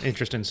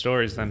 interesting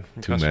stories then.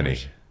 From Too many,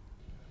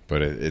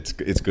 but it's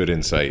good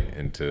insight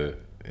into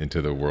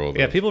the world.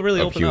 Yeah, people really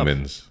of open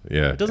humans. up.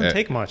 Yeah, it doesn't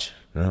take much.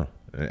 No,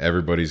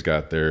 everybody's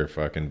got their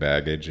fucking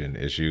baggage and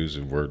issues,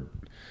 and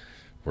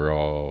we're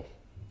all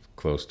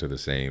close to the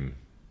same,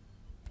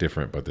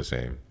 different but the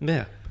same.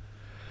 Yeah.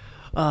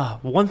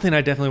 One thing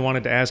I definitely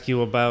wanted to ask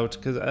you about,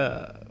 because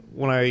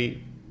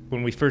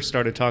when we first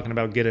started talking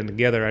about getting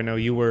together, I know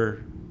you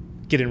were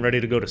getting ready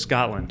to go to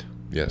Scotland.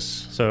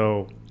 Yes.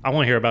 So I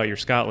want to hear about your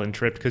Scotland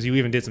trip, because you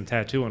even did some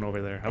tattooing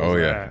over there. How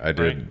was that, I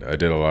did. Right? I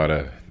did a lot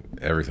of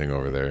everything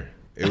over there.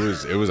 It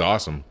was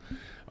awesome.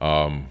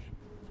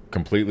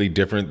 Completely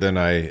different than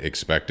I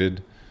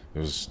expected.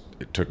 It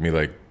took me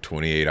like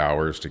 28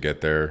 hours to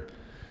get there.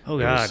 Oh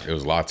God. It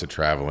was lots of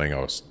traveling. I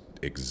was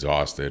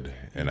exhausted,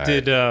 and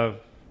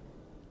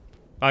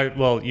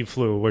you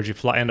flew. Where'd you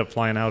end up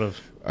flying out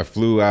of? I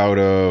flew out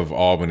of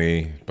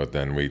Albany, but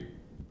then we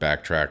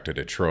backtracked to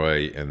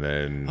Detroit, and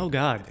then... Oh,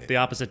 God. The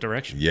opposite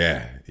direction.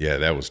 Yeah,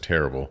 that was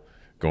terrible.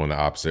 Going the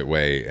opposite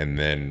way, and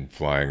then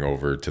flying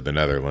over to the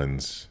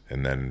Netherlands,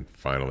 and then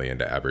finally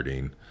into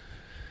Aberdeen.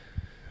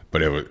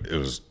 But it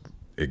was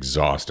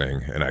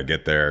exhausting, and I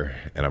get there,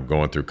 and I'm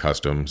going through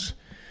customs,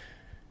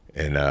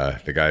 and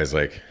the guy's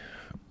like,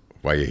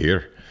 "Why you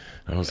here?"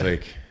 I was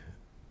like,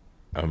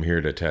 "I'm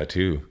here to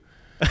tattoo."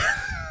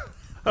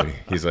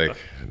 He's like,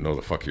 "No,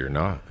 the fuck you're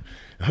not."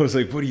 I was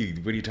like, "What are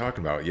you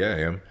talking about?" "Yeah, I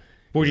am."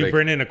 Were you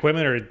bringing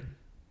equipment, or?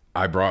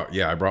 I brought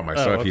my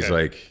stuff.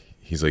 Okay.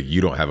 He's like,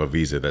 "You don't have a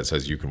visa that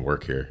says you can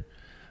work here."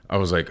 I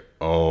was like,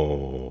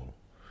 "Oh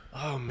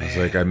man." I was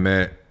like,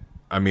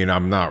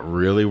 I'm not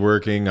really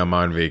working. I'm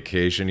on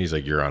vacation. He's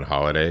like, "You're on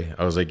holiday?"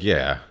 I was like,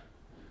 "Yeah."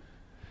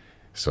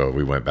 So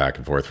we went back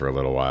and forth for a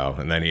little while,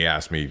 and then he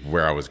asked me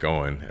where I was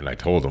going, and I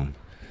told him,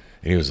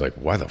 and he was like,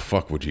 "Why the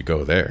fuck would you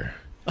go there?"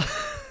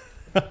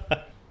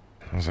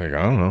 I was like,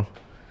 "I don't know.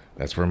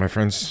 That's where my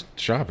friend's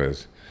shop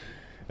is."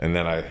 And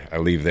then I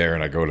leave there,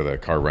 and I go to the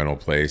car rental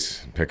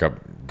place,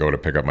 go to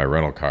pick up my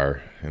rental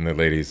car. And the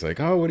lady's like,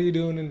 "Oh, what are you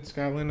doing in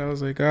Scotland?" I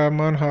was like, "I'm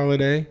on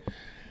holiday."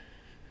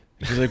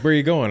 She's like, "Where are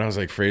you going?" I was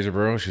like,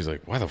 "Fraserburgh." She's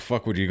like, "Why the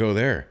fuck would you go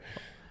there?"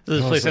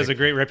 This place has a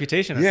great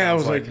reputation. Yeah, I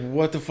was like,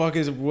 "What the fuck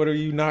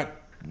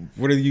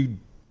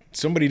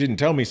somebody didn't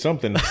tell me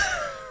something."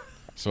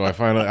 So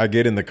I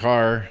get in the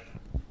car,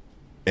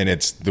 and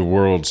it's the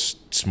world's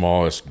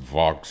smallest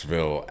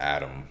Vauxhall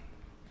Atom.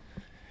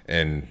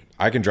 And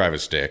I can drive a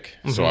stick,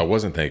 so I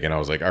wasn't thinking. I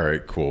was like, "All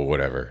right, cool,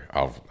 whatever.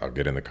 I'll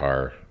get in the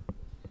car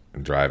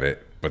and drive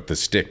it." But the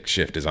stick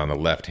shift is on the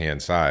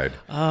left-hand side.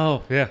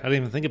 Oh, yeah. I didn't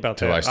even think about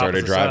that. Till I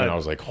started driving, I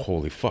was like,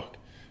 "Holy fuck."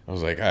 I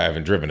was like, "I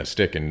haven't driven a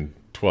stick in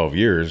 12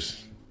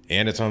 years,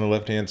 and it's on the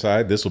left-hand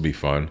side. This will be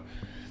fun."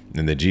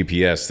 And the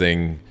GPS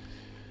thing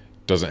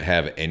doesn't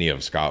have any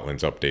of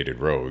Scotland's updated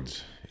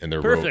roads. And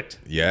they're perfect.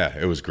 Yeah,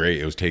 it was great.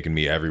 It was taking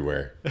me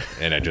everywhere.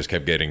 And I just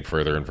kept getting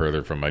further and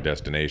further from my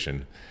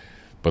destination.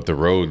 But the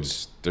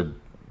roads, there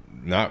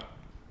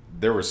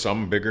were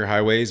some bigger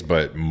highways,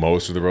 but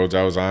most of the roads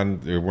I was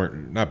on, they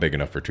weren't not big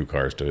enough for two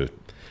cars to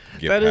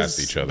get past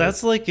each other.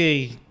 That's like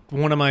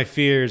one of my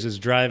fears is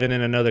driving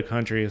in another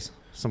country, is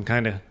some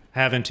kind of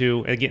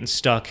getting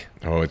stuck.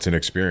 Oh, it's an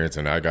experience,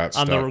 and I got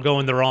stuck.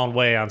 Going the wrong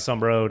way on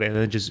some road, and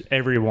then just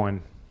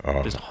everyone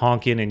just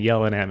honking and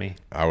yelling at me.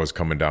 I was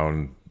coming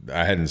down.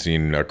 I hadn't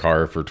seen a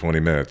car for 20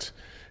 minutes,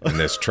 and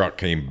this truck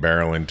came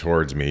barreling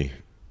towards me.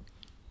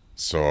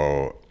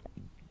 So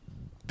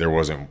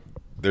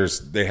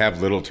they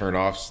have little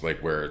turnoffs, like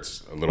where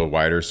it's a little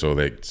wider, so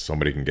you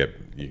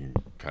can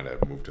kind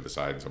of move to the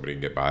side and somebody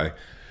can get by.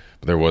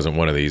 But there wasn't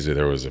one of these.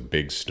 There was a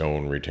big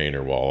stone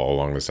retainer wall all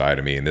along the side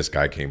of me, and this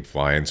guy came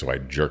flying, so I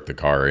jerked the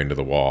car into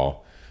the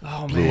wall,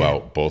 blew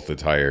out both the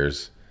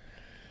tires.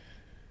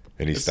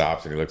 And he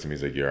stops and he looks at me,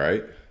 he's like, "You all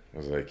right?" I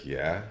was like,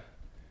 "Yeah."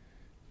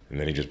 And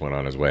then he just went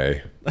on his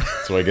way.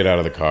 So I get out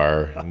of the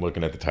car, I'm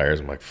looking at the tires,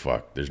 I'm like,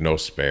 fuck, there's no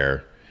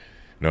spare,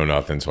 no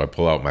nothing. So I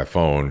pull out my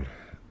phone,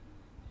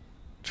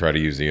 try to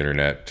use the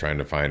internet, trying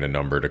to find a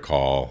number to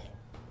call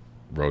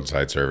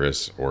roadside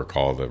service or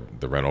call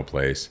the rental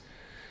place.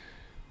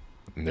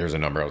 And there's a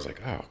number. I was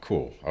like, oh,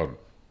 cool. I'll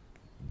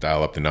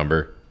dial up the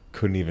number.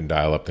 Couldn't even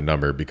dial up the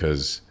number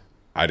because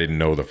I didn't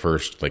know the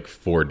first like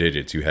 4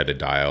 digits you had to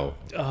dial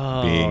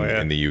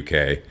in the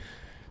UK.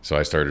 So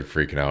I started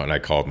freaking out and I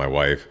called my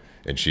wife,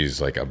 and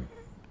she's like a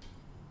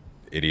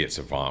idiot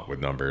savant with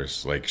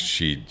numbers. Like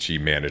she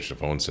managed a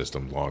phone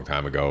system a long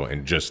time ago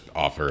and just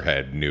off her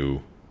head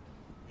knew,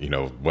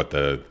 what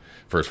the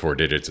first 4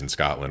 digits in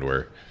Scotland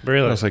were.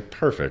 Really? And I was like,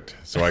 perfect.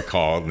 So I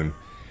called and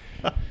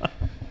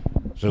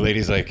the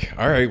lady's like,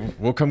 all right,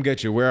 we'll come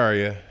get you. Where are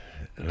you?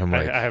 And I'm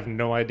like, I have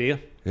no idea.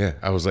 Yeah.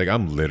 I was like,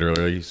 I'm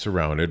literally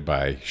surrounded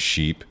by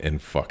sheep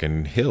and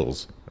fucking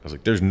hills. I was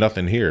like, there's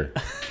nothing here.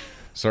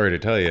 Sorry to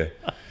tell you.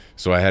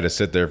 So I had to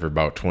sit there for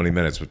about 20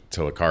 minutes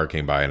until a car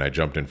came by, and I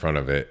jumped in front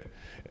of it,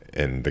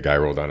 and the guy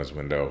rolled down his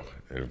window.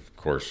 And of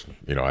course,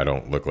 I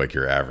don't look like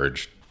your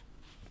average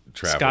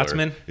traveler.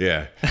 Scotsman?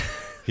 Yeah.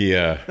 He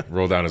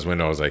rolled down his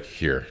window. I was like,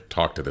 here,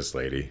 talk to this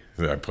lady.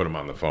 And I put him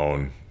on the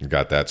phone,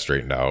 got that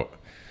straightened out.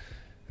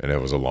 And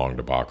it was a long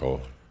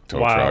debacle. Tow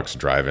trucks,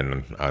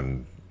 driving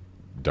on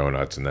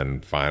donuts. And then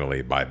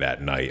finally, by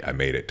that night, I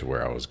made it to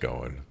where I was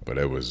going. But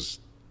it was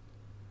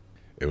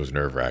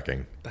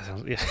nerve-wracking.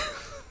 Yeah.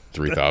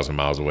 3,000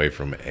 miles away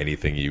from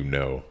anything you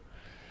know.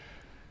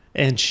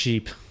 And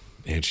sheep.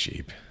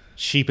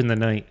 Sheep in the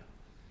night.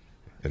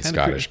 And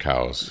Scottish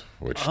cows,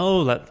 which...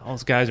 Oh,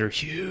 those guys are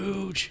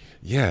huge.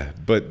 Yeah,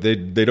 but they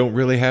don't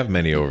really have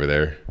many over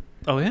there.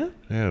 Oh, yeah?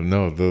 Yeah,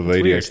 no, the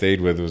lady I stayed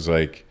with was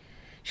like...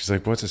 She's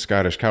like, what's a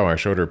Scottish cow? I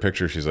showed her a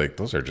picture. She's like,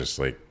 those are just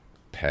like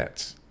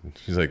pets.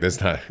 She's like, that's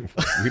not...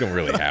 We don't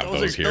really have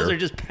those here. Those are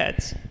just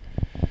pets.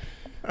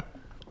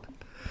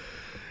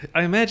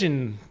 I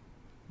imagine...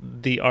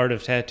 The art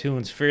of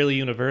tattooing is fairly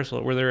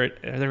universal. Are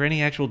there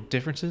any actual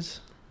differences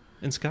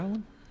in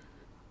Scotland?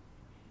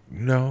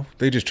 No,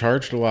 they just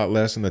charged a lot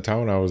less in the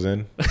town I was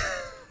in.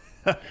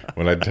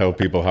 When I'd tell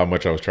people how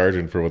much I was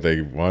charging for what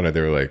they wanted,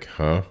 they were like,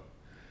 "Huh?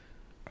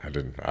 I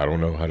don't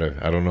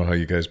know how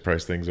you guys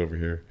price things over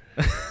here."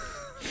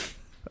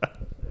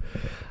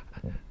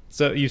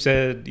 So you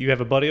said you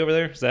have a buddy over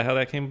there? Is that how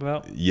that came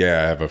about?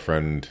 Yeah, I have a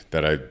friend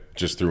that I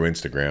just through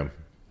Instagram.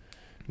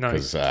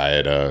 Nice. Because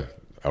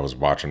I was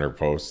watching her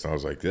posts, and I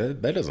was like, that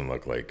doesn't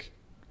look like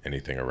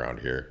anything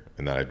around here.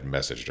 And then I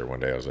messaged her one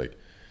day. I was like,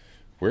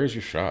 where's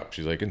your shop?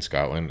 She's like, in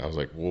Scotland. I was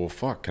like, well,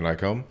 fuck, can I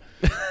come?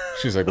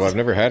 She's like, well, I've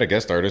never had a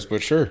guest artist,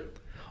 but sure.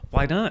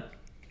 Why not?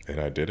 And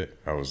I did it.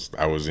 I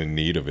was in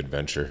need of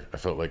adventure. I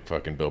felt like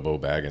fucking Bilbo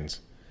Baggins.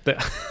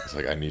 It's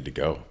like, I need to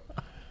go.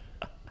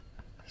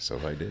 So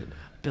I did.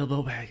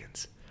 Bilbo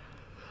Baggins.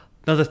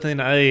 Another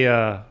thing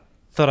I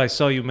thought I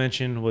saw you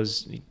mention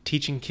was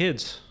teaching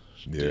kids.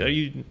 Yeah. Are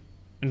you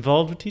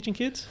involved with teaching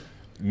kids?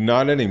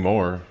 Not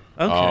anymore.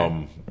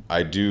 Okay.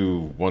 I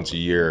do once a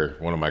year.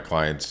 One of my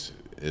clients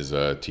is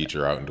a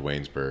teacher out in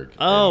Duanesburg.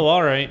 Oh,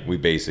 all right. We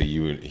base a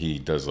unit. He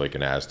does like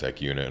an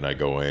Aztec unit, and I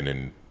go in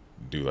and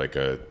do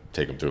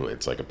take them through.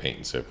 It's like a paint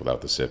and sip without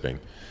the sipping.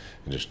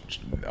 And just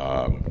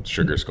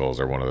sugar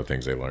skulls are one of the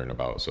things they learn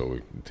about. So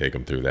we take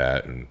them through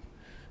that, and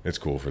it's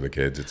cool for the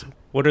kids.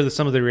 What are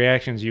some of the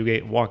reactions you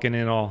get walking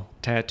in all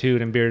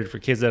tattooed and bearded for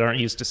kids that aren't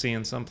used to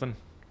seeing something?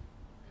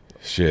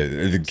 Shit,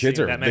 the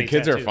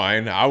kids are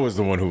fine. I was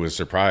the one who was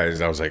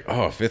surprised. I was like,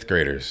 oh, 5th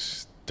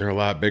graders, they're a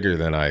lot bigger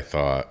than I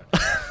thought.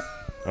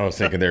 I was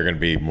thinking they're going to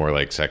be more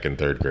like 2nd,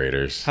 3rd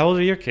graders. How old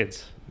are your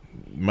kids?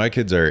 My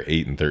kids are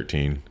 8 and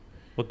 13.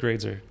 What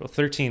grades are? Well,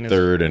 13 is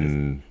 3rd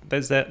and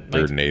is that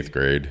 3rd and 8th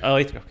grade. Oh,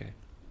 8th, okay.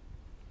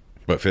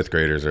 But 5th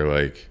graders are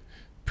like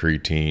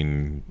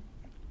preteen.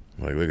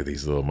 Like, look at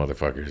these little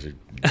motherfuckers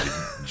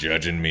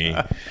judging me.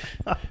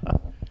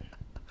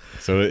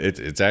 So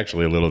it's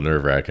actually a little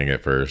nerve-wracking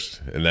at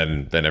first, and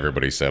then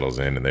everybody settles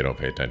in and they don't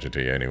pay attention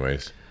to you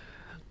anyways.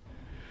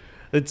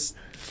 It's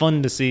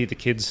fun to see the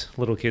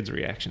little kids'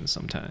 reactions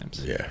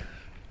sometimes. Yeah.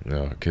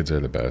 No, kids are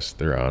the best.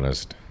 They're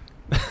honest.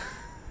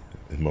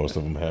 Most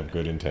of them have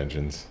good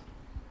intentions.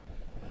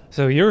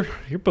 So you're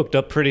booked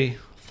up pretty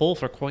full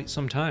for quite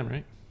some time,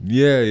 right?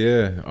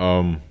 Yeah.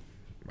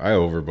 I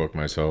overbook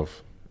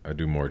myself. I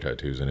do more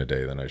tattoos in a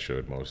day than I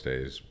should most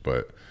days,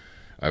 but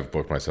I've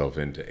booked myself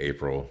into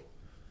April.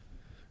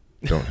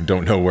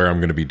 Don't know where I'm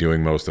going to be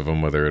doing most of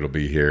them, whether it'll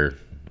be here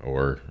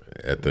or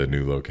at the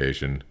new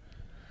location.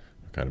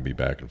 Kind of be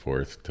back and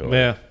forth till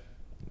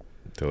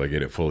I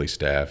get it fully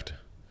staffed.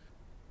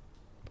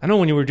 I know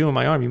when you were doing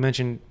my arm, you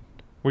mentioned,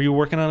 were you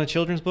working on a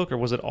children's book or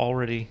was it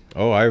already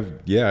Oh, I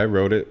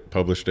wrote it,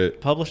 published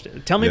it. published?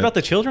 Tell me about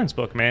the children's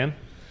book, man.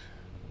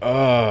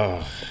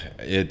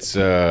 It's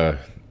an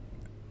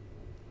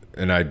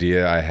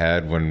idea I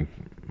had when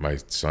my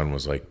son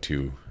was like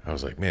 2. I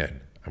was like,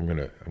 man, I'm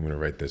gonna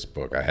write this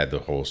book. I had the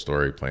whole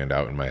story planned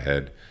out in my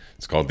head.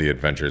 It's called The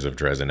Adventures of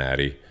Drez and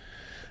Addie,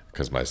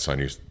 because my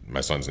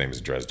son's name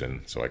is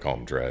Dresden, so I call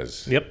him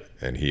Drez. Yep.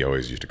 And he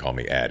always used to call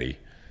me Addie.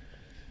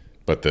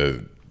 But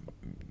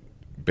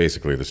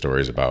basically the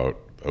story is about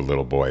a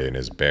little boy and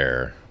his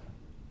bear,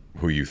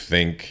 who you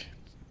think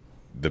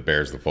the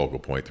bear's the focal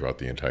point throughout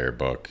the entire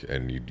book,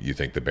 and you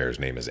think the bear's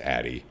name is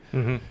Addie,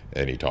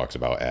 and he talks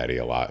about Addie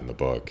a lot in the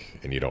book,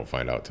 and you don't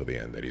find out till the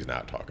end that he's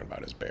not talking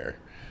about his bear.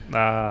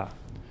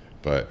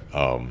 But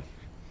I don't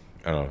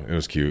know, it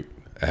was cute.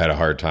 I had a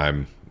hard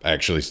time. I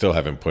actually still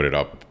haven't put it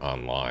up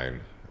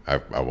online.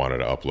 I wanted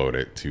to upload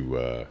it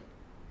to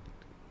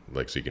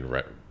so you can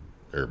rent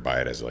or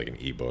buy it as like an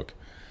ebook,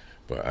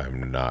 but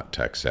I'm not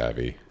tech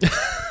savvy.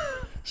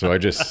 So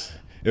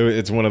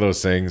it's one of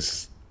those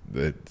things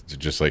that,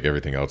 just like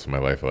everything else in my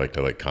life, I like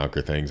to like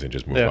conquer things and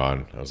just move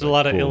on. There's a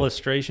lot of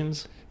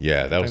illustrations.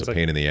 Yeah, that was a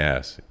pain in the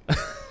ass.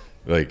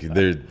 Like,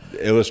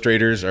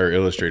 illustrators are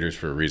illustrators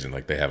for a reason.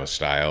 Like, they have a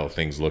style,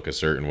 things look a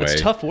certain way. It's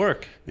tough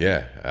work.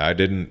 Yeah, I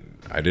didn't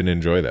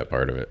enjoy that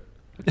part of it.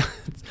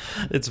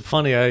 It's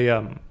funny.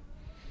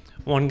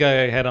 One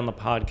guy I had on the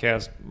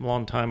podcast a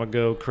long time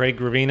ago, Craig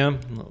Gravina,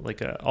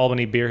 like an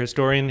Albany beer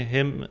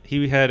historian.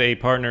 He had a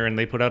partner, and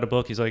they put out a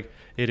book. He's like,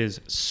 it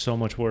is so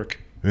much work.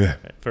 Yeah.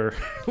 For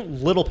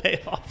little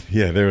payoff.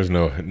 Yeah, there was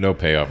no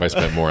payoff. I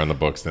spent more on the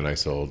books than I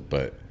sold,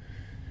 but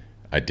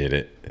I did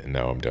it, and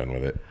now I'm done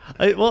with it.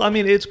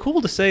 It's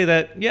cool to say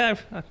that,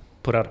 I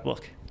put out a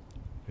book.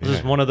 It's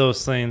just one of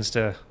those things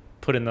to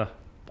put in the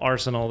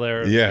arsenal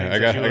there. Yeah, I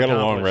got a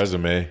long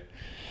resume.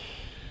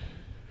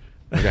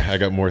 I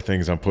got more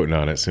things I'm putting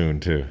on it soon,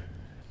 too.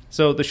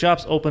 So the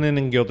shop's opening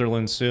in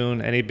Guilderland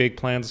soon. Any big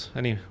plans?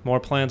 Any more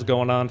plans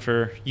going on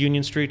for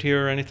Union Street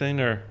here or anything?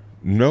 Or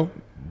nope.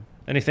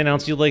 Anything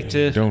else you'd like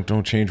to...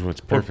 Don't change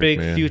what's perfect, or big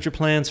man. future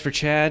plans for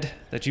Chad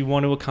that you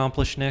want to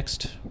accomplish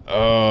next?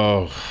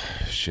 Oh,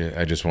 shit.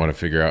 I just want to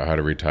figure out how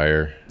to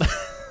retire.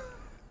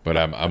 But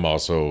I'm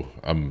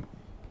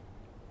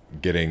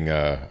getting...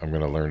 I'm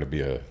going to learn to be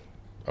a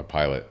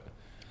pilot.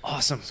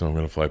 Awesome. So I'm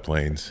going to fly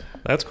planes.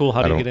 That's cool.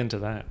 How do you get into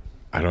that?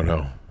 I don't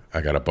know. I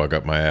got a bug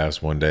up my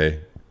ass one day,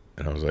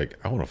 and I was like,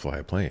 I want to fly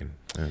a plane.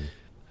 And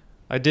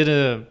I did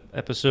a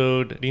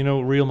episode... Do you know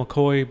Real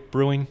McCoy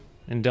Brewing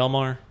in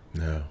Delmar?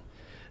 No.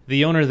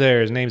 The owner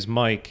there, his name's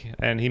Mike,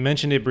 and he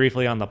mentioned it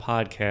briefly on the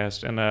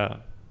podcast, and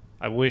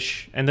I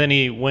wish... And then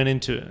he went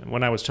into...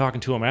 When I was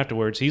talking to him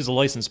afterwards, he's a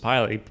licensed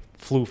pilot. He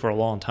flew for a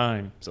long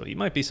time, so he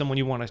might be someone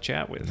you want to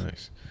chat with.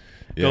 Nice.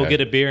 Go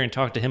get a beer and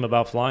talk to him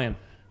about flying.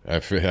 I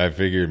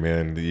figured,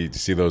 man, you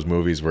see those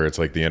movies where it's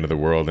like the end of the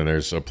world and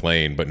there's a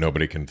plane, but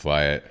nobody can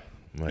fly it.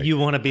 Like, you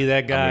want to be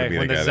that guy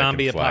when the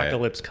zombie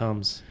apocalypse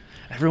comes.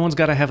 Everyone's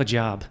got to have a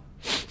job.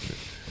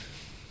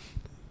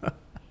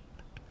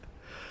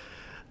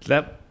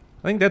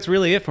 I think that's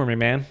really it for me,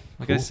 man.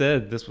 Like I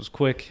said, this was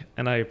quick,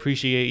 and I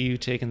appreciate you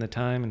taking the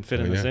time and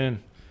fitting this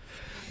in.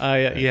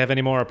 You have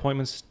any more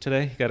appointments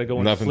today? You got to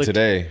go. Nothing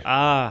today.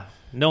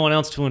 No one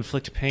else to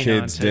inflict pain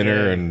on Kids' today.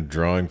 dinner and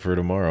drawing for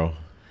tomorrow.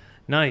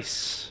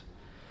 Nice.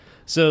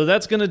 So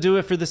that's going to do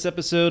it for this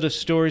episode of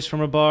Stories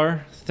from a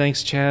Bar.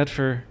 Thanks, Chad,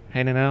 for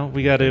hanging out.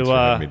 We got to for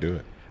having me do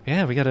it.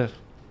 Yeah, we got to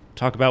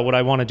talk about what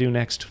I want to do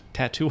next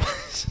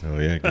tattoo-wise. Oh,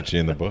 yeah, get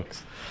you in the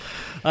books.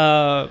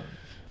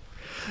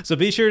 So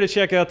be sure to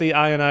check out the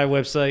INI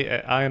website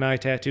at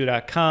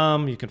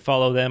initattoo.com. You can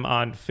follow them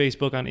on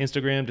Facebook, on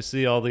Instagram to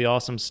see all the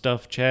awesome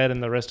stuff Chad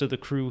and the rest of the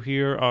crew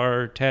here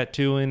are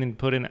tattooing and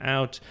putting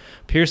out.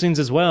 Piercings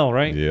as well,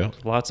 right? Yeah.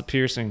 Lots of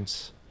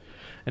piercings.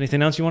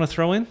 Anything else you want to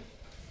throw in?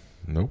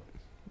 Nope.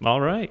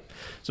 All right.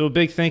 So a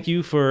big thank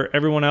you for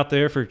everyone out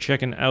there for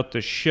checking out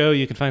the show.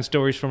 You can find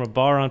Stories from a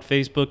Bar on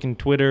Facebook and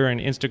Twitter and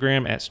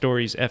Instagram at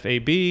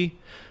StoriesFAB.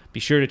 Be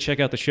sure to check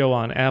out the show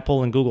on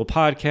Apple and Google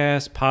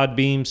Podcasts,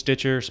 Podbeam,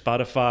 Stitcher,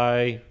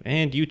 Spotify,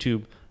 and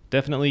YouTube.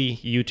 Definitely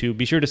YouTube.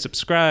 Be sure to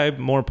subscribe.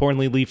 More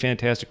importantly, leave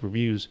fantastic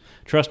reviews.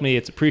 Trust me,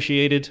 it's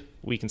appreciated.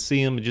 We can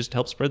see them. It just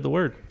helps spread the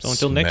word. So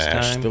until next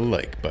time. Smash the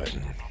like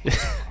button.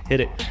 Hit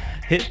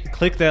it.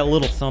 Click that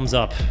little thumbs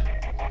up.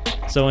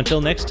 So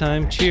until next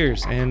time,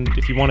 cheers. And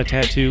if you want a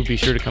tattoo, be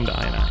sure to come to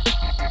INI.